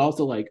surprised, but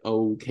also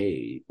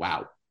okay,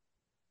 wow,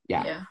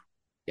 yeah,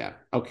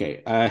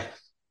 okay,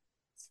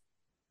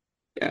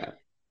 yeah.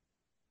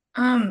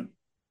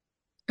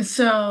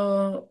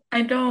 So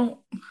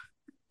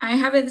I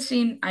haven't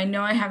seen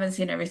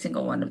every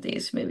single one of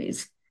these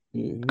movies.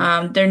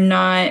 Mm-hmm. They're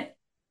not,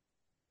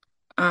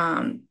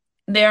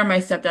 they are my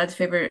stepdad's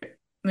favorite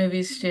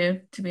movies too,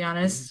 to be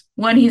honest.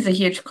 Mm-hmm. One, he's a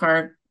huge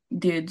car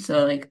dude,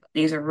 so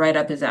these are right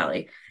up his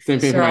alley. Same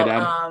thing for my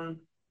dad.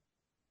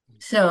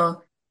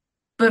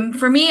 But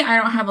for me, I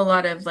don't have a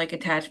lot of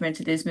attachment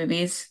to these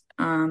movies.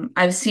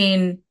 I've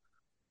seen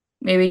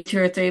maybe 2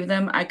 or 3 of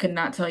them. I could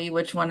not tell you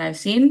which one I've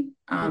seen,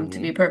 to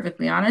be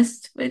perfectly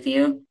honest with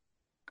you.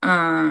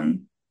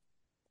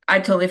 I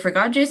totally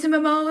forgot Jason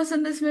Momoa was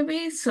in this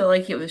movie, so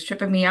it was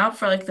tripping me out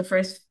for the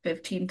first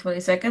 15, 20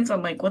 seconds.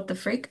 I'm like, what the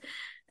freak?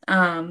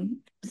 So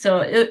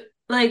it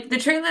the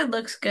trailer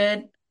looks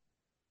good.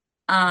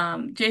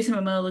 Jason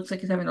Momoa looks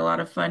like he's having a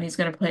lot of fun. He's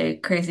gonna play a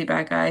crazy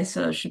bad guy,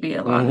 so it should be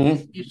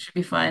it should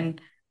be fun.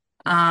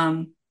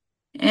 And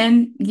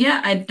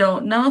yeah, I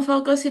don't know if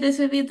I'll go see this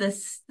movie.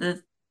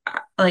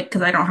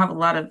 Because I don't have a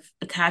lot of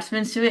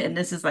attachments to it, and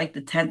this is the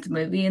 10th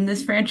movie in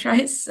this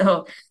franchise,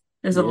 so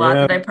there's a lot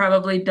that I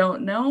probably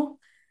don't know.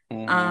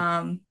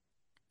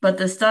 But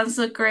the stunts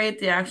look great.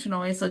 The action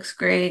always looks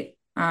great.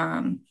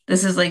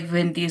 This is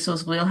Vin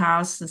Diesel's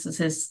wheelhouse. This is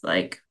his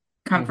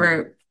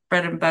comfort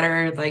bread and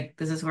butter.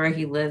 This is where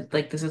he lived.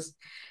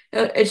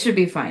 It should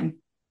be fine.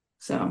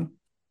 So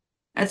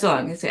that's all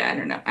I'm gonna say. I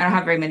don't know. I don't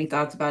have very many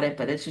thoughts about it,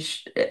 but it's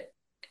just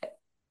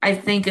I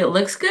think it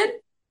looks good.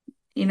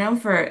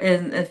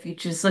 If you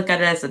just look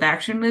at it as an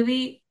action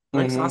movie, it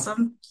looks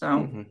awesome.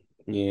 So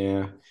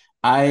yeah,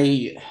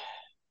 I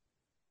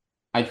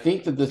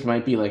think that this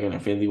might be an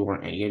Infinity War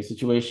Endgame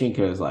situation,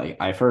 because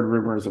I've heard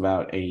rumors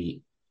about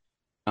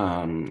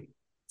for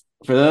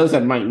those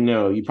that might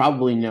know, you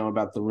probably know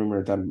about the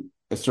rumor that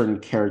a certain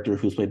character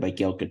who's played by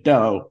Gal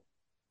Gadot,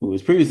 who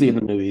was previously in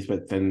the movies,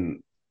 but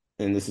then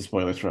and this is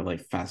spoilers for like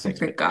Fast I Six.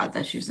 But forgot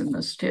that she's in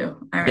this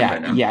too. I remember yeah,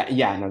 now. yeah,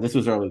 yeah. No, this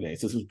was early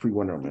days. This was pre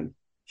Wonder Woman.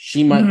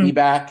 She might be Hmm.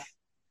 back,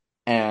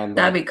 and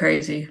That'd like, be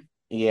crazy.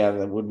 yeah,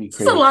 that would be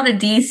Just a crazy. lot of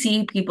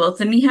DC people.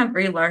 Then you have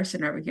Brie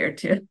Larson over here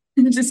too.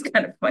 It's just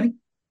kind of funny.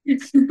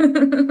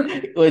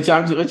 Which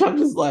I'm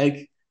just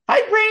like,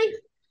 hi, Brie.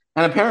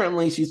 And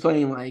apparently she's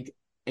playing like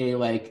a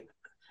like.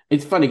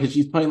 It's funny because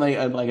she's playing like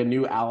a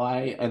new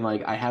ally, and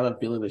like I have a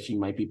feeling that she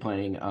might be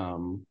playing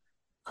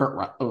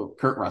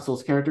Kurt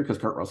Russell's character because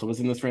Kurt Russell was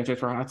in this franchise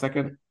for a hot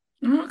second.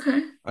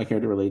 Okay, A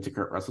character related to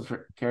Kurt Russell's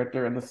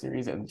character in the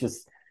series, and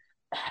just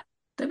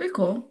that'd be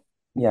cool.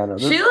 yeah, no,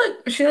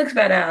 She looks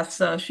badass,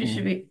 so she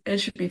should mhm. be. It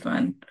should be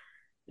fun.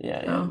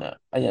 Yeah, yeah, So no,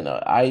 you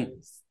know, I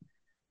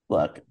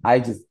look, I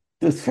just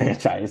this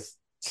franchise.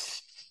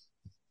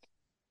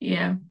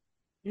 yeah,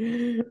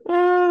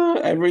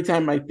 Every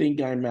time I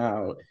think I'm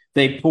out,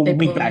 they pull they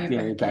me pull you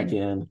back back in.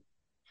 in.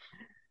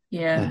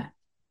 Yeah.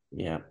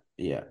 Yeah,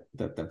 yeah,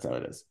 that's how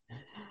it is.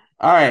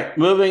 All right,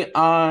 moving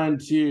on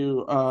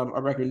to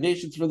our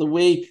recommendations for the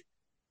week.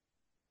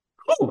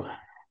 Whew.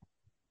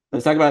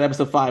 Let's talk about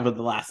episode 5 of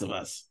The Last of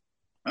Us.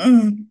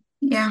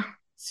 Yeah.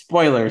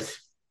 Spoilers,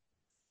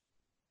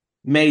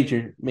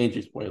 major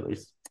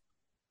spoilers.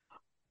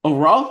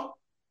 Overall,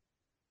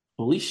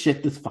 holy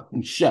shit, this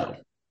fucking show.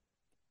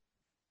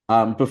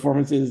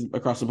 Performances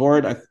across the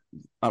board I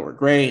thought were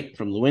great,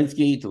 from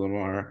Lewinsky to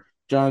Lamar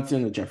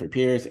Johnson to Jeffrey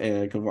Pierce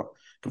and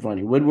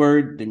Cavani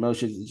Woodward. The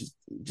emotions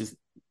just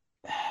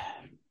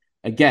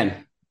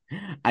again.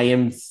 I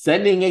am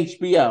sending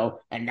HBO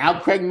and now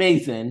Craig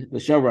Mason, the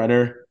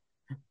showrunner,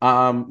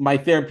 my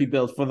therapy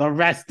bills for the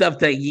rest of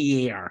the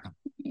year.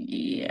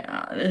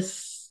 Yeah.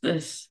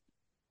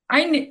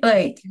 I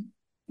like,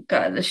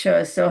 God, the show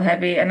is so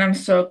heavy, and I'm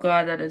so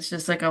glad that it's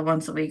just like a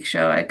once a week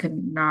show. I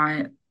could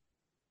not.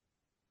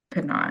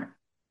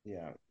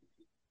 Yeah,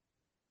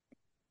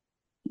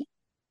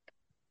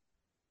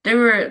 They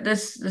were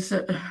this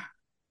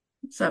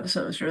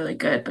episode was really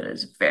good, but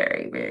it's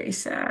very, very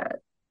sad.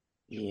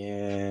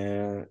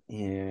 yeah,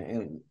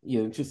 and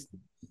just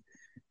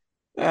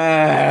uh,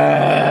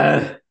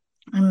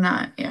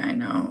 Yeah, I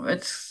know.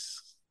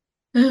 It's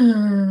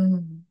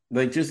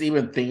like just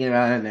even thinking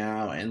about it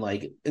now, and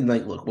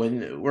look,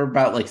 when we're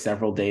about like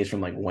several days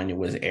from like when it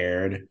was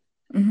aired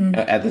hmm.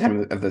 at the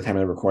time of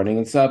the recording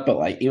and stuff, but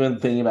like even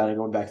thinking about it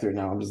going back through it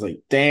now, I'm just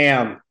like,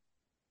 damn,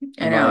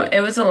 I know like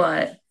it was a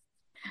lot.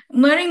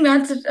 I'm learning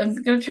not to.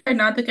 I'm gonna try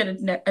not to get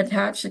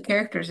attached to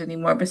characters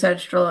anymore.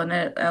 Besides Joel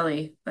and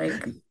Ellie,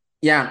 like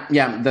yeah,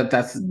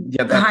 that's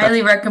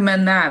highly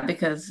recommend that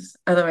because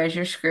otherwise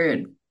you're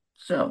screwed.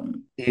 So,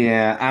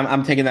 yeah,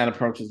 I'm taking that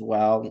approach as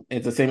well.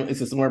 It's a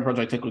similar approach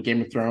I took with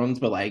Game of Thrones,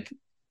 but like,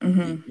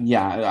 hmm,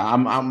 yeah,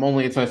 I'm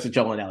only attached to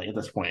Joel and Ellie at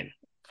this point.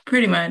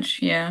 pretty much,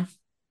 yeah,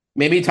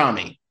 Maybe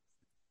Tommy.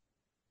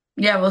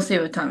 yeah. We'll see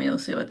with Tommy. We'll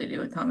see what they do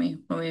with Tommy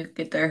when we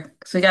get there.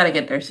 Because we got to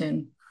get there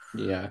soon.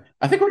 Yeah,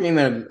 I think we're getting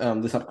there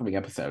this upcoming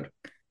episode.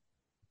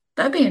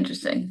 That'd be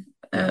interesting.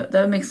 Yeah,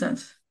 That would make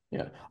sense.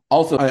 yeah.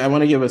 Also, I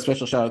want to give a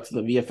special shout out to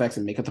the VFX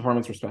and makeup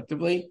departments,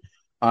 respectively.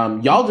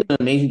 Y'all did an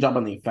amazing job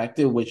on the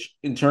effective, which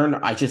in turn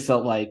I just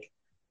felt like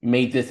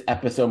made this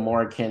episode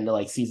more akin to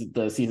like season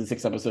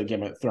 6 episode of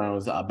Game of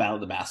Thrones, Battle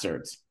of the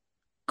Bastards,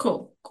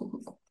 Cool, cool,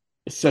 cool, cool.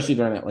 especially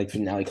during that like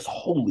finale. Because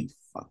holy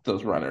fuck,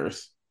 those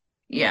runners!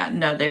 Yeah,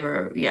 no, they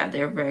were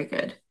very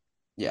good.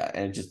 Yeah,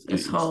 and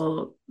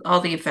All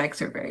the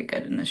effects are very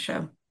good in this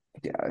show.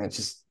 yeah, it's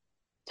just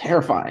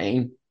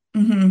terrifying,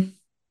 Hmm.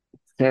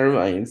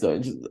 terrifying. So it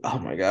just oh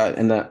my god,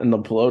 and the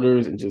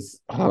bloaters and just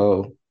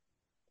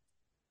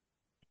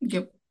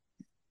Yep.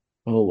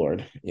 oh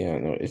lord, yeah,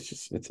 no, it's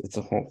just it's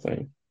a whole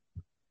thing.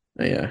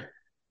 But yeah,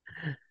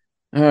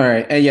 all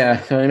right, and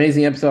yeah, so an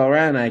amazing episode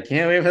around. I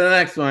can't wait for the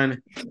next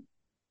one.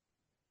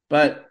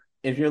 But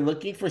if you're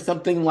looking for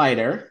something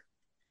lighter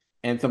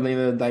and something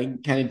that I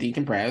kind of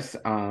decompress,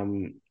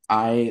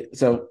 I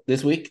so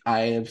this week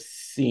I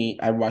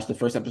watched the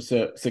first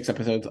 6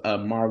 episodes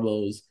of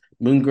Marvel's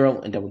Moon Girl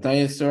and Devil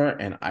Dinosaur,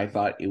 and I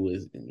thought it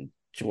was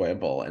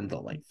enjoyable and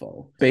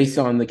delightful. Based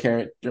on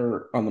the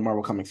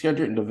Marvel Comics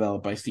character and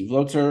developed by Steve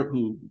Lotzer,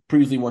 who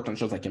previously worked on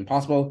shows like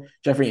Impossible,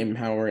 Jeffrey M.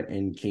 Howard,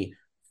 and Kate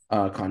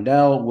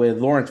Condell, with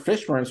Lawrence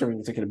Fishburne serving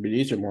as executive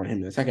producer. More on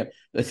him in a second.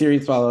 The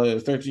series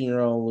follows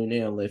 13-year-old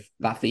Lunea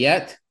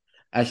Lafayette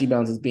as she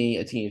balances being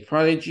a teenage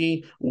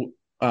prodigy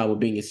with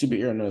being a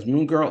superhero known as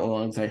Moon Girl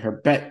alongside her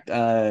pet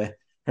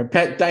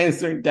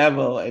dinosaur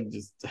Devil, and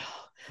just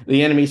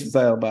the animation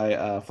style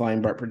by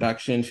Flying Bart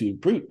Productions, who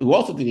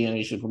also did the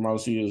animation for Marvel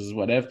Studios'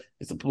 What If.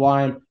 It's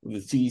sublime,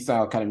 with the 2D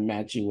style kind of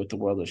matching with the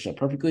world of the show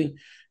perfectly.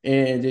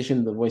 In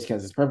addition, the voice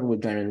cast is perfect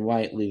with Diamond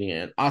White leading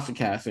an awesome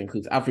cast that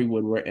includes Alfred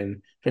Woodward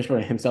and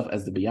Fishburne himself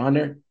as the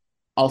Beyonder.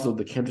 Also,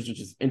 the characters are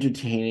just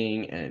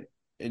entertaining and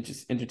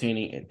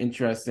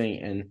interesting.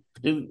 And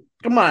dude,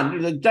 come on,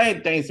 there's a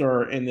giant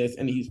dinosaur in this,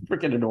 and he's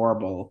freaking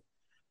adorable.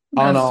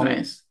 All in That's all,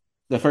 nice.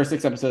 The first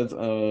 6 episodes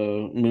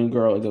of Moon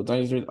Girl and the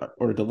Dinosaurs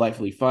are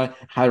delightfully fun.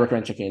 Highly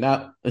recommend checking it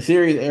out. The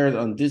series airs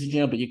on Disney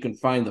Channel, but you can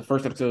find the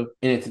first episode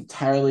in its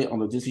entirely on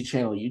the Disney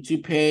Channel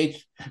YouTube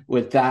page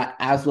with that,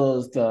 as well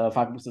as the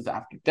 5 episodes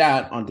after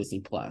that on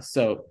Disney Plus.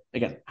 So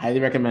again, highly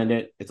recommend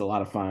it. It's a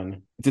lot of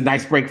fun. It's a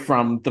nice break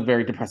from the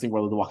very depressing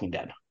world of The Walking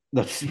Dead.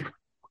 Oh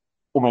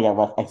my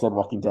God, I said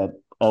Walking Dead.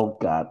 Oh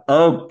God.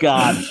 Oh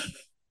God.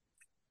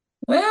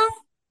 Well, I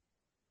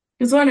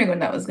was wondering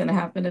when that was going to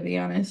happen, to be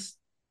honest.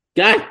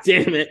 God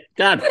damn it.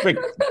 God frick.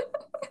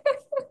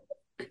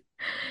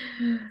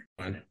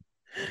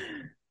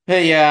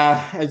 Hey,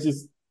 yeah, I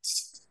just.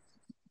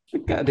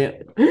 God damn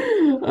it.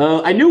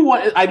 I knew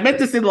what I meant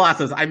to say. The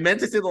Last of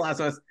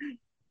Us.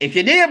 If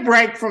you need a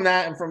break from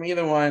that and from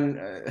either one,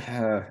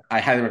 I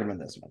highly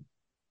recommend this one.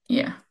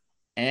 Yeah.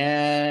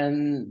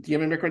 And do you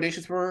have any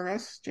recommendations for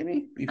us,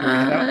 Jamie, before we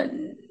head out?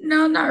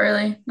 No, not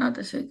really. Not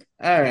this week.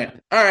 All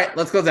right.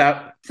 Let's close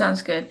out.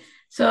 Sounds good.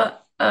 So,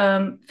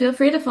 feel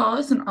free to follow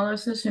us on all our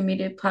social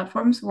media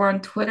platforms. We're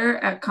on Twitter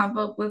at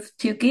Convo with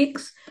Two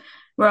Geeks.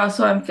 We're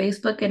also on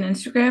Facebook and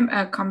Instagram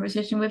at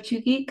Conversation with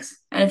Two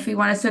Geeks. And if you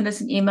want to send us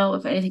an email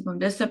with anything from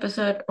this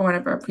episode or one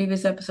of our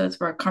previous episodes,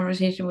 we're at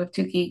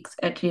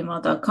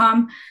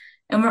conversationwithtwogeeks@gmail.com.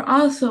 And we're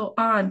also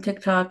on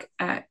TikTok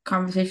at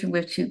Conversation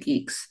with Two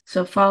Geeks.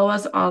 So follow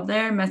us all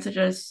there, message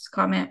us,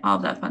 comment, all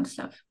that fun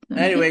stuff.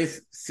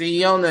 Anyways,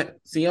 see y'all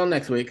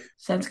next week.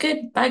 Sounds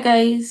good. Bye,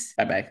 guys.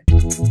 Bye-bye.